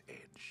underworld's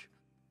edge.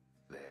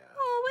 There.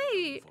 Oh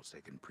wait.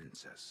 Forsaken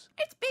princess.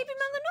 It's baby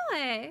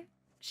Melanoe.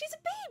 She's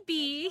a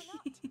baby.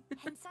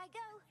 Hence I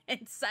go.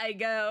 Hence I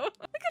go. Look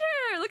at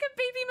her. Look at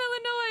baby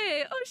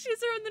Melanoe. Oh, she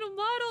has her own little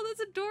model. That's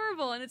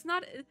adorable. And it's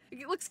not,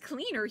 it looks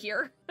cleaner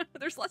here.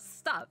 There's less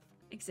stuff.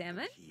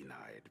 Examine.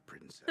 Keen-eyed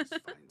princess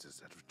finds a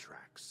set of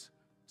tracks,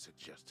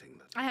 suggesting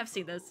that I have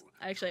seen this.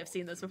 I actually have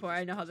seen this before.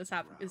 I know how this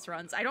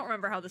runs. I don't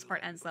remember how this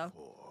part ends though.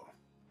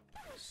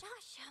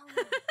 Shush,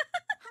 Helena.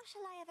 How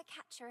shall I ever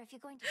catch her if you're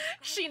going to?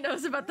 She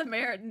knows about the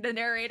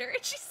narrator,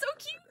 and she's so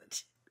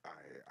cute.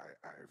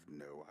 I've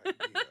no idea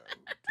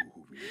to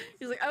whom you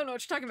He's like, I don't know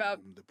what you're talking about.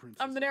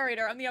 I'm the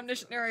narrator. I'm the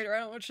omniscient narrator. I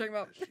don't know what you're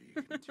talking about. she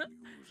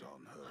continues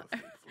on her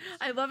fateful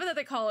I love it that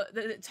they call it,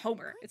 that it's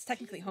Homer. It's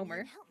technically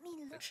Homer. Help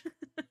me look.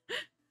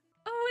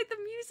 Oh, wait, the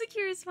music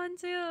here is fun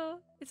too.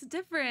 It's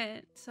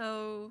different.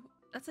 So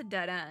that's a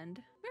dead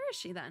end. Where is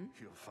she then?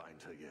 You'll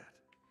find her yet.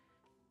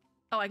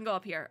 Oh, I can go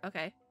up here.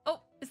 Okay.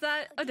 Oh, is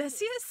that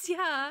Odysseus? Yeah.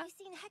 Have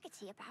you seen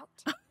Hecate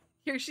about?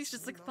 Here she's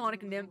just like a Not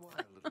chronically in a nymph.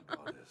 little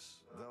while, little goddess,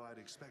 though I'd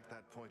expect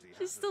that pointy hat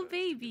She's of still hers to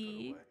be put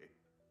baby.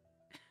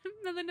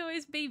 away.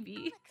 Melanoi's baby.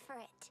 Look for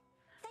it.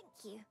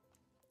 Thank you.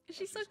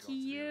 She's so She's got to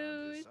be around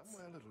here cute.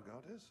 somewhere, little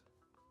goddess.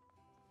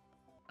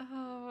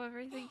 Oh,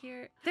 everything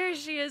here. There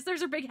she is.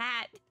 There's her big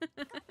hat.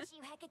 Got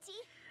you,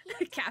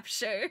 Hecate.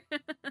 Capture.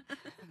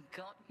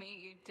 Got me,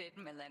 you did,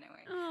 Millennium.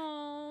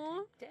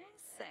 Oh. Dare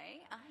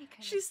say I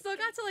can. She's still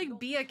got to escape like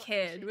be a your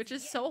kid, clutches which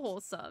is yet. so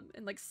wholesome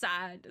and like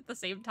sad at the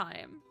same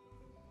time.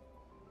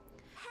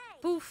 Hey.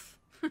 Poof.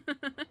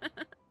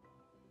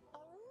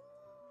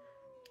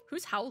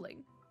 Who's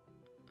howling?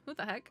 Who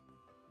the heck?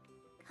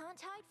 Can't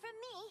hide from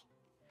me.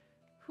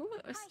 Who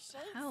is Hi,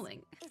 Shades.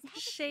 howling? Is Hecate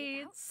about?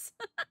 Shades.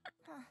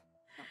 Huh.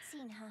 Not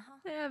seen her, huh?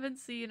 I haven't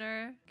seen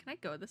her. Can I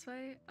go this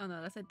way? Oh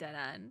no, that's a dead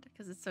end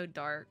because it's so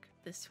dark.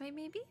 This way,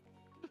 maybe?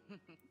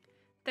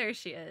 There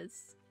she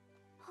is.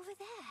 Over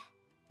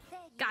there. There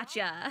you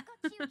Gotcha. are.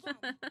 Got you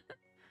again.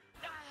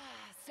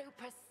 So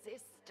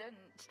persistent.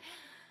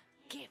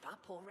 Give up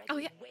already, Oh,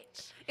 yeah.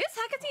 witch. Is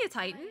Hecate a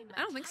Titan? I'm a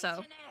I don't think so.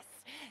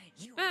 Titaness.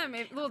 You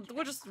Maybe cannot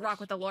we'll just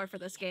rock with the lore for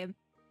this game.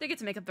 They get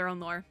to make up their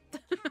own lore.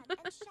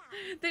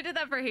 They did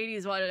that for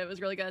Hades one and it was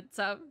really good,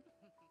 so.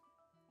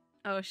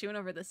 Oh, she went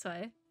over this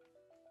way.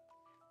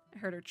 I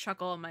heard her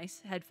chuckle on my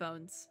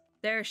headphones.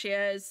 There she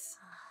is.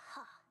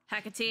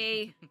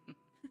 Hecate.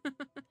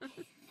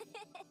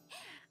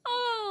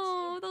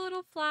 Oh, the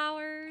little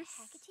flowers.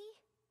 Hecate?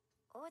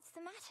 What's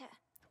the matter?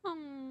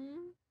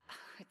 Oh,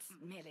 It's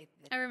merely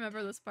that I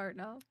remember this part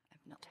now.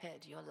 I've not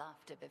heard your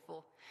laughter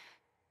before.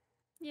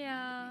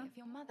 Yeah. Reminded me of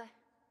your mother.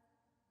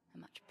 A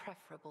much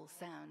preferable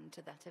sound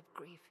to that of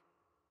grief.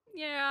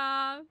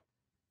 Yeah.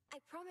 I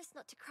promise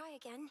not to cry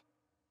again.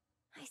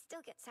 I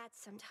still get sad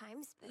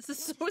sometimes, but This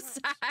is not so as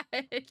much.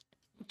 sad.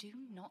 Do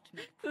not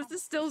make This is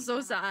promises still you so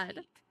cannot sad.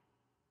 keep.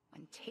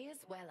 When tears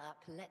well up,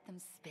 let them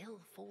spill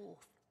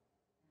forth.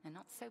 They're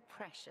not so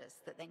precious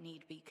that they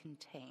need be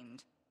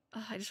contained.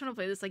 Ugh, I just want to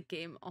play this like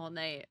game all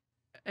night.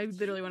 I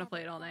literally want to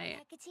play it all night.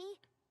 Hecate,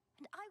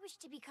 and I wish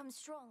to become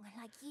strong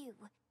like you,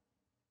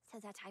 so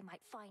that I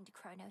might find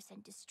Kronos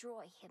and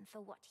destroy him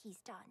for what he's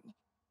done.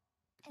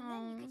 And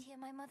then you could hear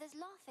my mother's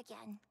laugh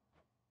again.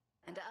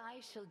 And I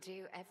shall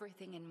do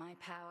everything in my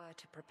power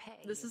to prepare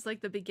This you is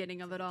like the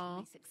beginning of so it that you all.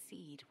 may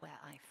succeed where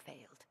I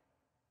failed.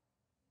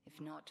 If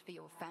not for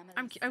your family,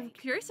 I'm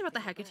curious about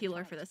the Hecate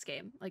lore for this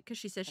game, like because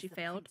she says she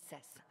failed.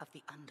 Princess of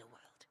the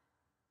underworld.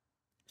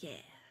 Yeah.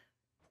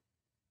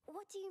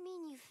 What do you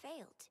mean you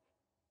failed?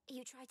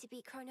 You tried to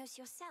beat Kronos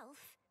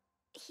yourself?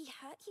 He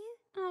hurt you?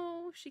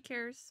 Oh, she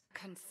cares.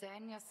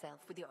 Concern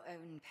yourself with your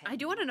own pain. I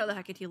do want to know the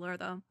Hecate lore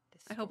though.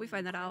 I hope we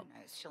find that out.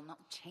 Kronos shall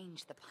not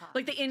change the past.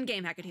 Like the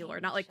in-game Hecate lore,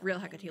 not like real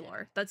Hecate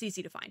lore. That's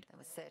easy to find. That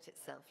will assert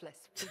itself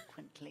less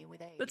frequently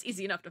with age. That's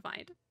easy enough to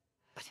find.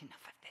 But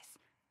enough of this.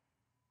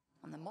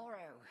 On the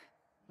morrow,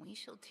 we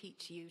shall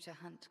teach you to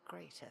hunt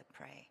greater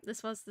prey.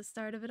 This was the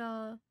start of it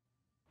all.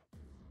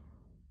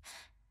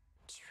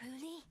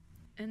 Truly?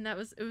 And it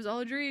was all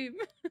a dream.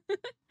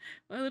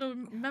 My little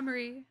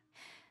memory.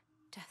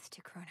 Death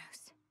to Kronos.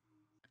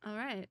 All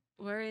right,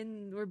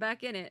 we're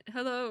back in it.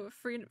 Hello,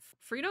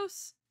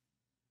 Freenos?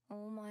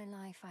 All my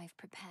life I've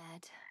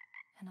prepared,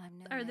 and I'm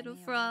no Our little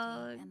near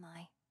frog. ideal, am I?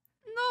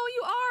 No,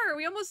 you are.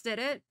 We almost did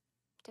it.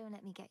 Don't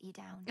let me get you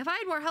down. If I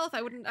had more health,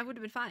 I would have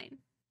been fine.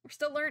 We're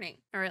still learning.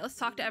 All right, let's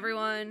talk to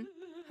everyone.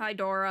 Hi,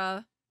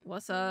 Dora.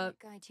 What's up?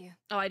 Guide you.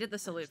 Oh, I did the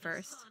salute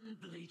first.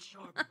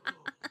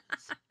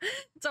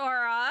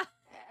 Dora.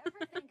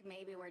 Ever think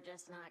maybe we're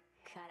just not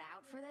cut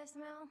out for this,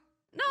 Mel?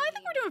 No, I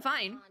think we're doing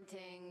fine.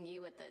 Haunting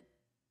you with the...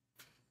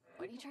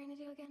 What are you trying to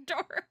do again?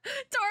 Dora,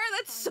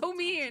 that's so Find the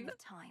mean. Titan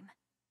of Time.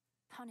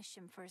 Punish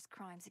him for his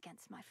crimes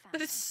against my family.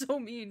 That is so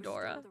mean,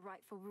 Dora. Restore the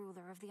rightful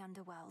ruler of the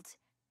underworld.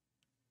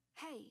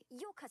 Hey,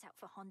 you're cut out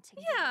for haunting.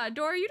 Yeah,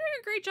 Dora, you're doing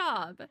a great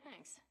job.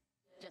 Thanks.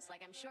 Just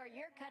like I'm sure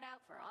you're cut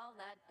out for all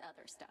that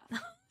other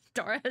stuff.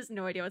 Dora has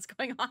no idea what's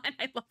going on.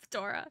 I love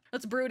Dora.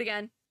 Let's brood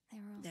again. They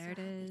were all There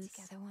so it happy is.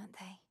 together, weren't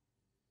they?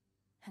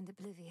 And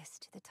oblivious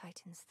to the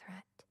Titan's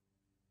threat.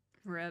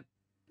 Rip.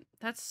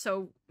 That's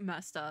so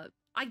messed up.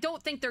 I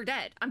don't think they're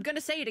dead. I'm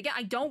gonna say it again.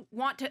 I don't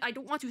want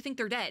to think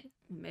they're dead.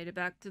 We made it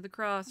back to the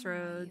Where are you,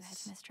 crossroads.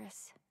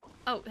 headmistress?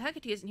 Oh,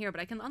 Hecate isn't here,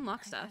 but I can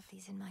unlock I've stuff. had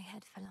these in my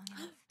head for long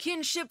enough.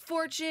 Kinship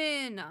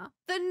fortune!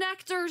 The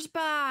nectar's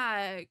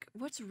back!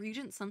 What's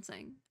Regent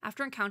sensing?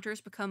 After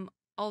encounters become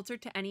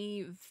altered to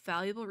any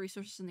valuable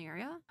resources in the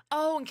area?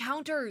 Oh,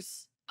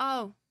 encounters!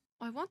 Oh,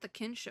 I want the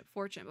kinship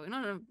fortune, but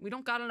we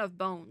don't got enough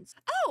bones.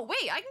 Oh,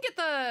 wait, I can get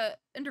the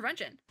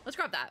intervention. Let's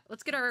grab that.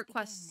 Let's get our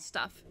quest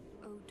stuff.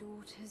 O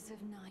daughters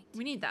of night,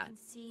 We need that. and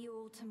see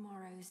all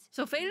tomorrows.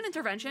 So Fate and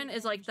Intervention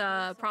is like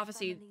the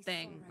prophecy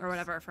thing or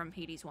whatever from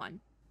Hades 1.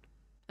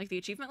 Like the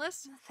achievement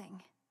list?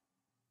 Nothing.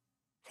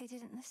 They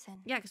didn't listen.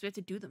 Yeah, because we have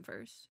to do them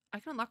first. I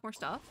can unlock more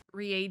stuff.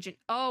 Reagent.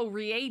 Oh,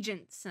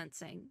 reagent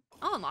sensing.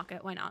 I'll unlock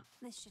it. Why not?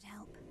 This should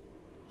help.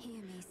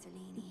 Hear me,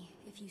 Selene,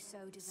 if you so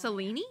desire.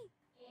 Selene?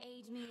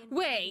 Aid me in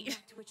Wait. finding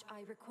that which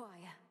I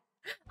require.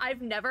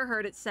 I've never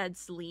heard it said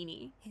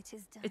Selene. It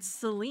is done. It's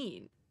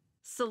Celine.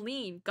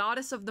 Selene,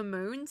 goddess of the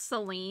moon.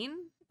 Selene.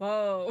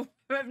 Whoa.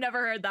 I've never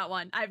heard that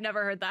one. I've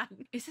never heard that.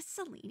 Is it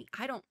Selene?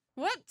 I don't.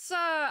 What's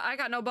I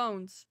got no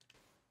bones.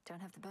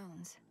 Don't have the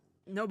bones.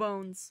 No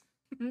bones.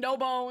 No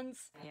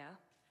bones. Yeah?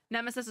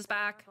 Nemesis is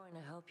back. I'm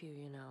going to help you,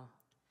 you know.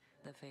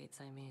 The fates,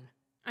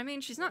 I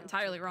mean, she's not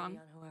entirely wrong.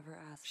 On whoever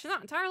asks. She's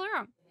not entirely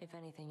wrong. If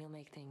anything, you'll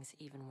make things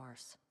even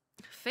worse.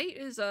 Fate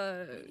is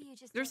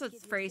there's a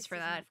phrase for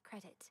that.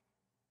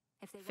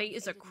 Fate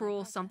is a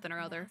cruel something or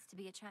other. To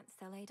be a chance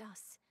they'll aid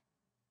us.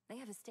 They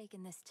have a stake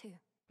in this too.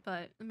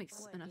 But it makes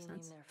What, enough you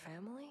sense. mean their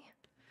family?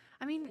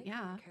 I mean, They yeah.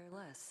 couldn't care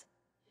less.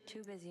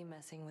 Too busy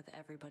messing with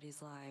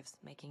everybody's lives,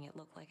 making it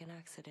look like an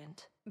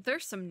accident.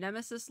 There's some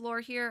Nemesis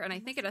lore here, and I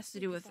think it has to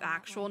do with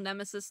actual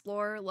Nemesis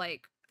lore,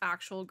 like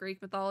actual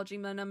Greek mythology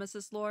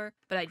Nemesis lore,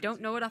 but I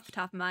don't know it off the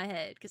top of my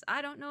head, because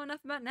I don't know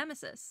enough about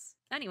Nemesis.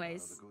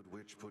 Anyways. The good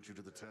witch put you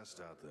to the test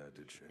out there,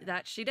 did she?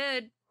 That she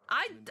did.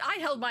 I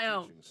held my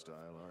own.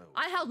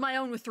 I held my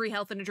own with 3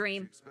 health and a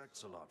dream. She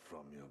expects a lot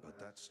from you, but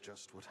that's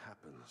just what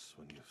happens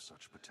when you have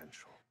such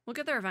potential. We'll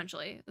get there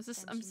eventually. This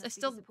is I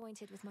still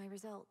disappointed with my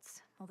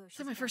results. Although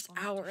it's my first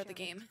hour of the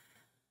game.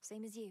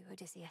 Same as you,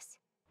 Odysseus.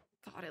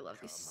 God, I love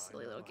these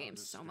silly little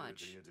games so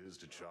much. It is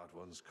to chart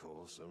one's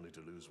course, only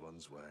to lose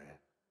one's way.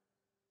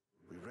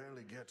 We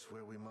rarely get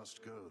where we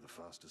must go the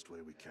fastest way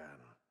we can.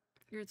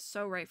 You're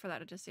so right for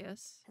that,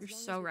 Odysseus. You're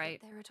so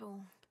right. There at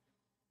all.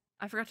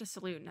 I forgot to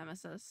salute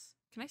Nemesis.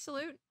 Can I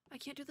salute? I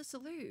can't do the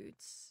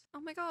salutes.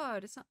 Oh my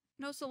god, it's not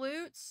no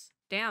salutes.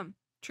 Damn.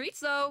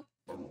 Treats though.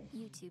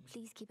 You two,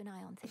 please keep an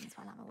eye on things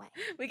while I'm away.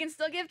 We can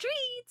still give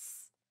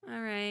treats.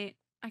 All right.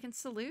 I can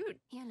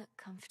salute. You look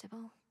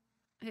comfortable.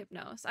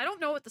 Hypnos. I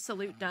don't know what the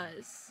salute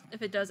does.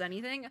 If it does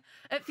anything.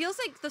 It feels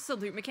like the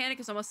salute mechanic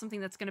is almost something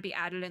that's going to be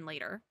added in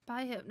later.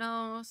 Bye,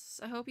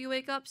 Hypnos. I hope you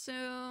wake up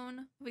soon.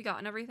 Have we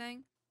gotten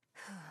everything?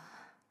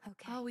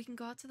 Okay. Oh, we can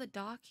go out to the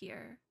dock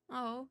here.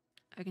 Oh.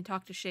 I can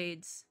talk to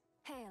Shades.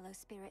 Hello,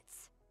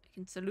 spirits. I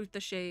can salute the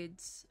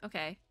Shades.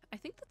 Okay. I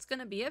think that's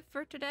gonna be it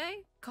for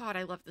today. God,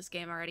 I love this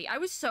game already. I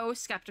was so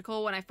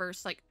skeptical when I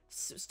first like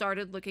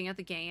started looking at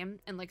the game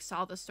and like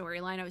saw the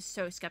storyline. I was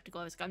so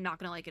skeptical. I was like, I'm not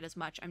gonna like it as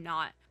much. I'm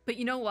not. But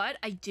you know what?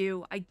 I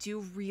do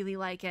really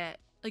like it.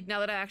 Like now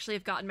that I actually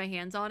have gotten my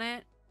hands on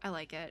it, I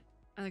like it.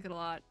 I like it a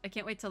lot. I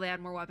can't wait till they add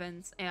more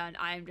weapons, and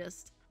I'm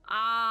just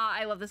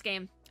I love this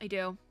game. I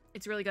do.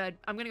 It's really good.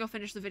 I'm gonna go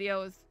finish the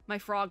video with my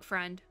frog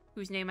friend,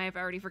 whose name I have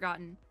already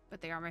forgotten, but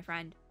they are my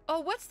friend.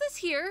 Oh, what's this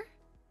here?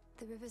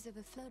 The rivers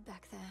overflowed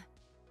back there.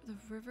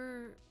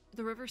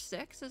 The river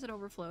Styx? Is it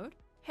overflowed?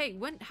 Hey,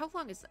 how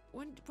long is that?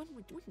 When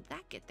did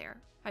that get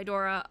there? Hi,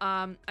 Dora.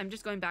 I'm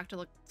just going back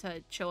to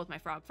chill with my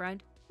frog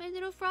friend. My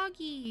little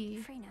froggy.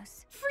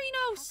 Freenos.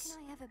 Freenos! How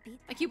can I ever beat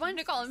I keep wanting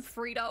to call him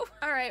Frito.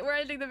 All right, we're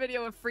ending the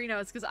video with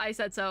Freenos because I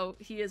said so.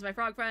 He is my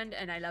frog friend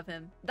and I love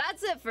him.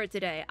 That's it for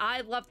today.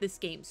 I love this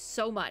game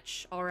so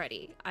much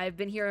already. I've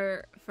been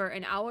here for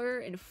an hour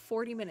and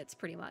 40 minutes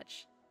pretty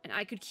much. And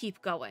I could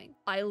keep going.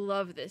 I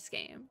love this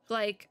game.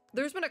 Like,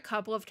 there's been a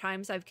couple of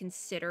times I've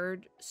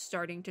considered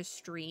starting to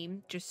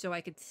stream just so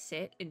I could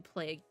sit and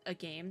play a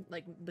game,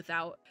 like,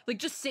 without, like,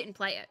 just sit and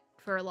play it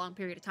for a long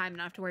period of time and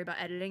not have to worry about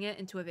editing it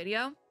into a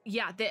video.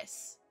 Yeah,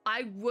 this.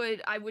 I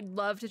would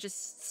love to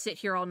just sit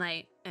here all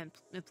night and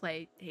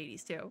play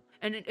Hades 2.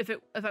 And if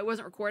I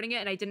wasn't recording it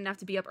and I didn't have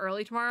to be up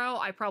early tomorrow,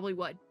 I probably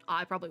would.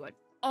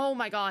 Oh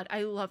my god,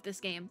 I love this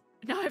game.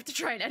 Now I have to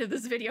try and edit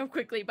this video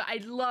quickly, but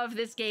I love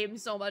this game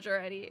so much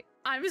already.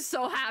 I'm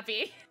so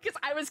happy because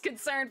I was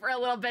concerned for a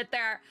little bit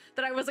there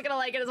that I wasn't gonna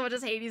like it as much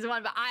as Hades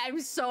 1, but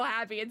I'm so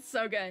happy. It's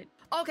so good.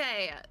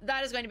 Okay,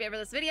 that is going to be it for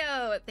this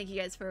video. Thank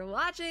you guys for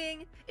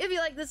watching. If you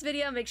like this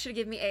video, make sure to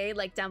give me a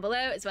like down below,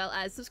 as well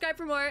as subscribe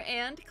for more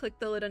and click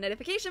the little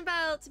notification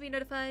bell to be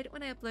notified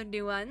when I upload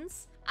new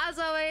ones. As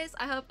always,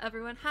 I hope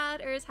everyone had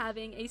or is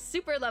having a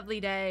super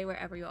lovely day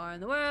wherever you are in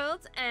the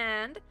world,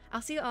 and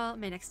I'll see you all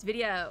in my next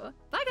video.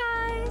 Bye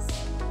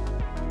guys!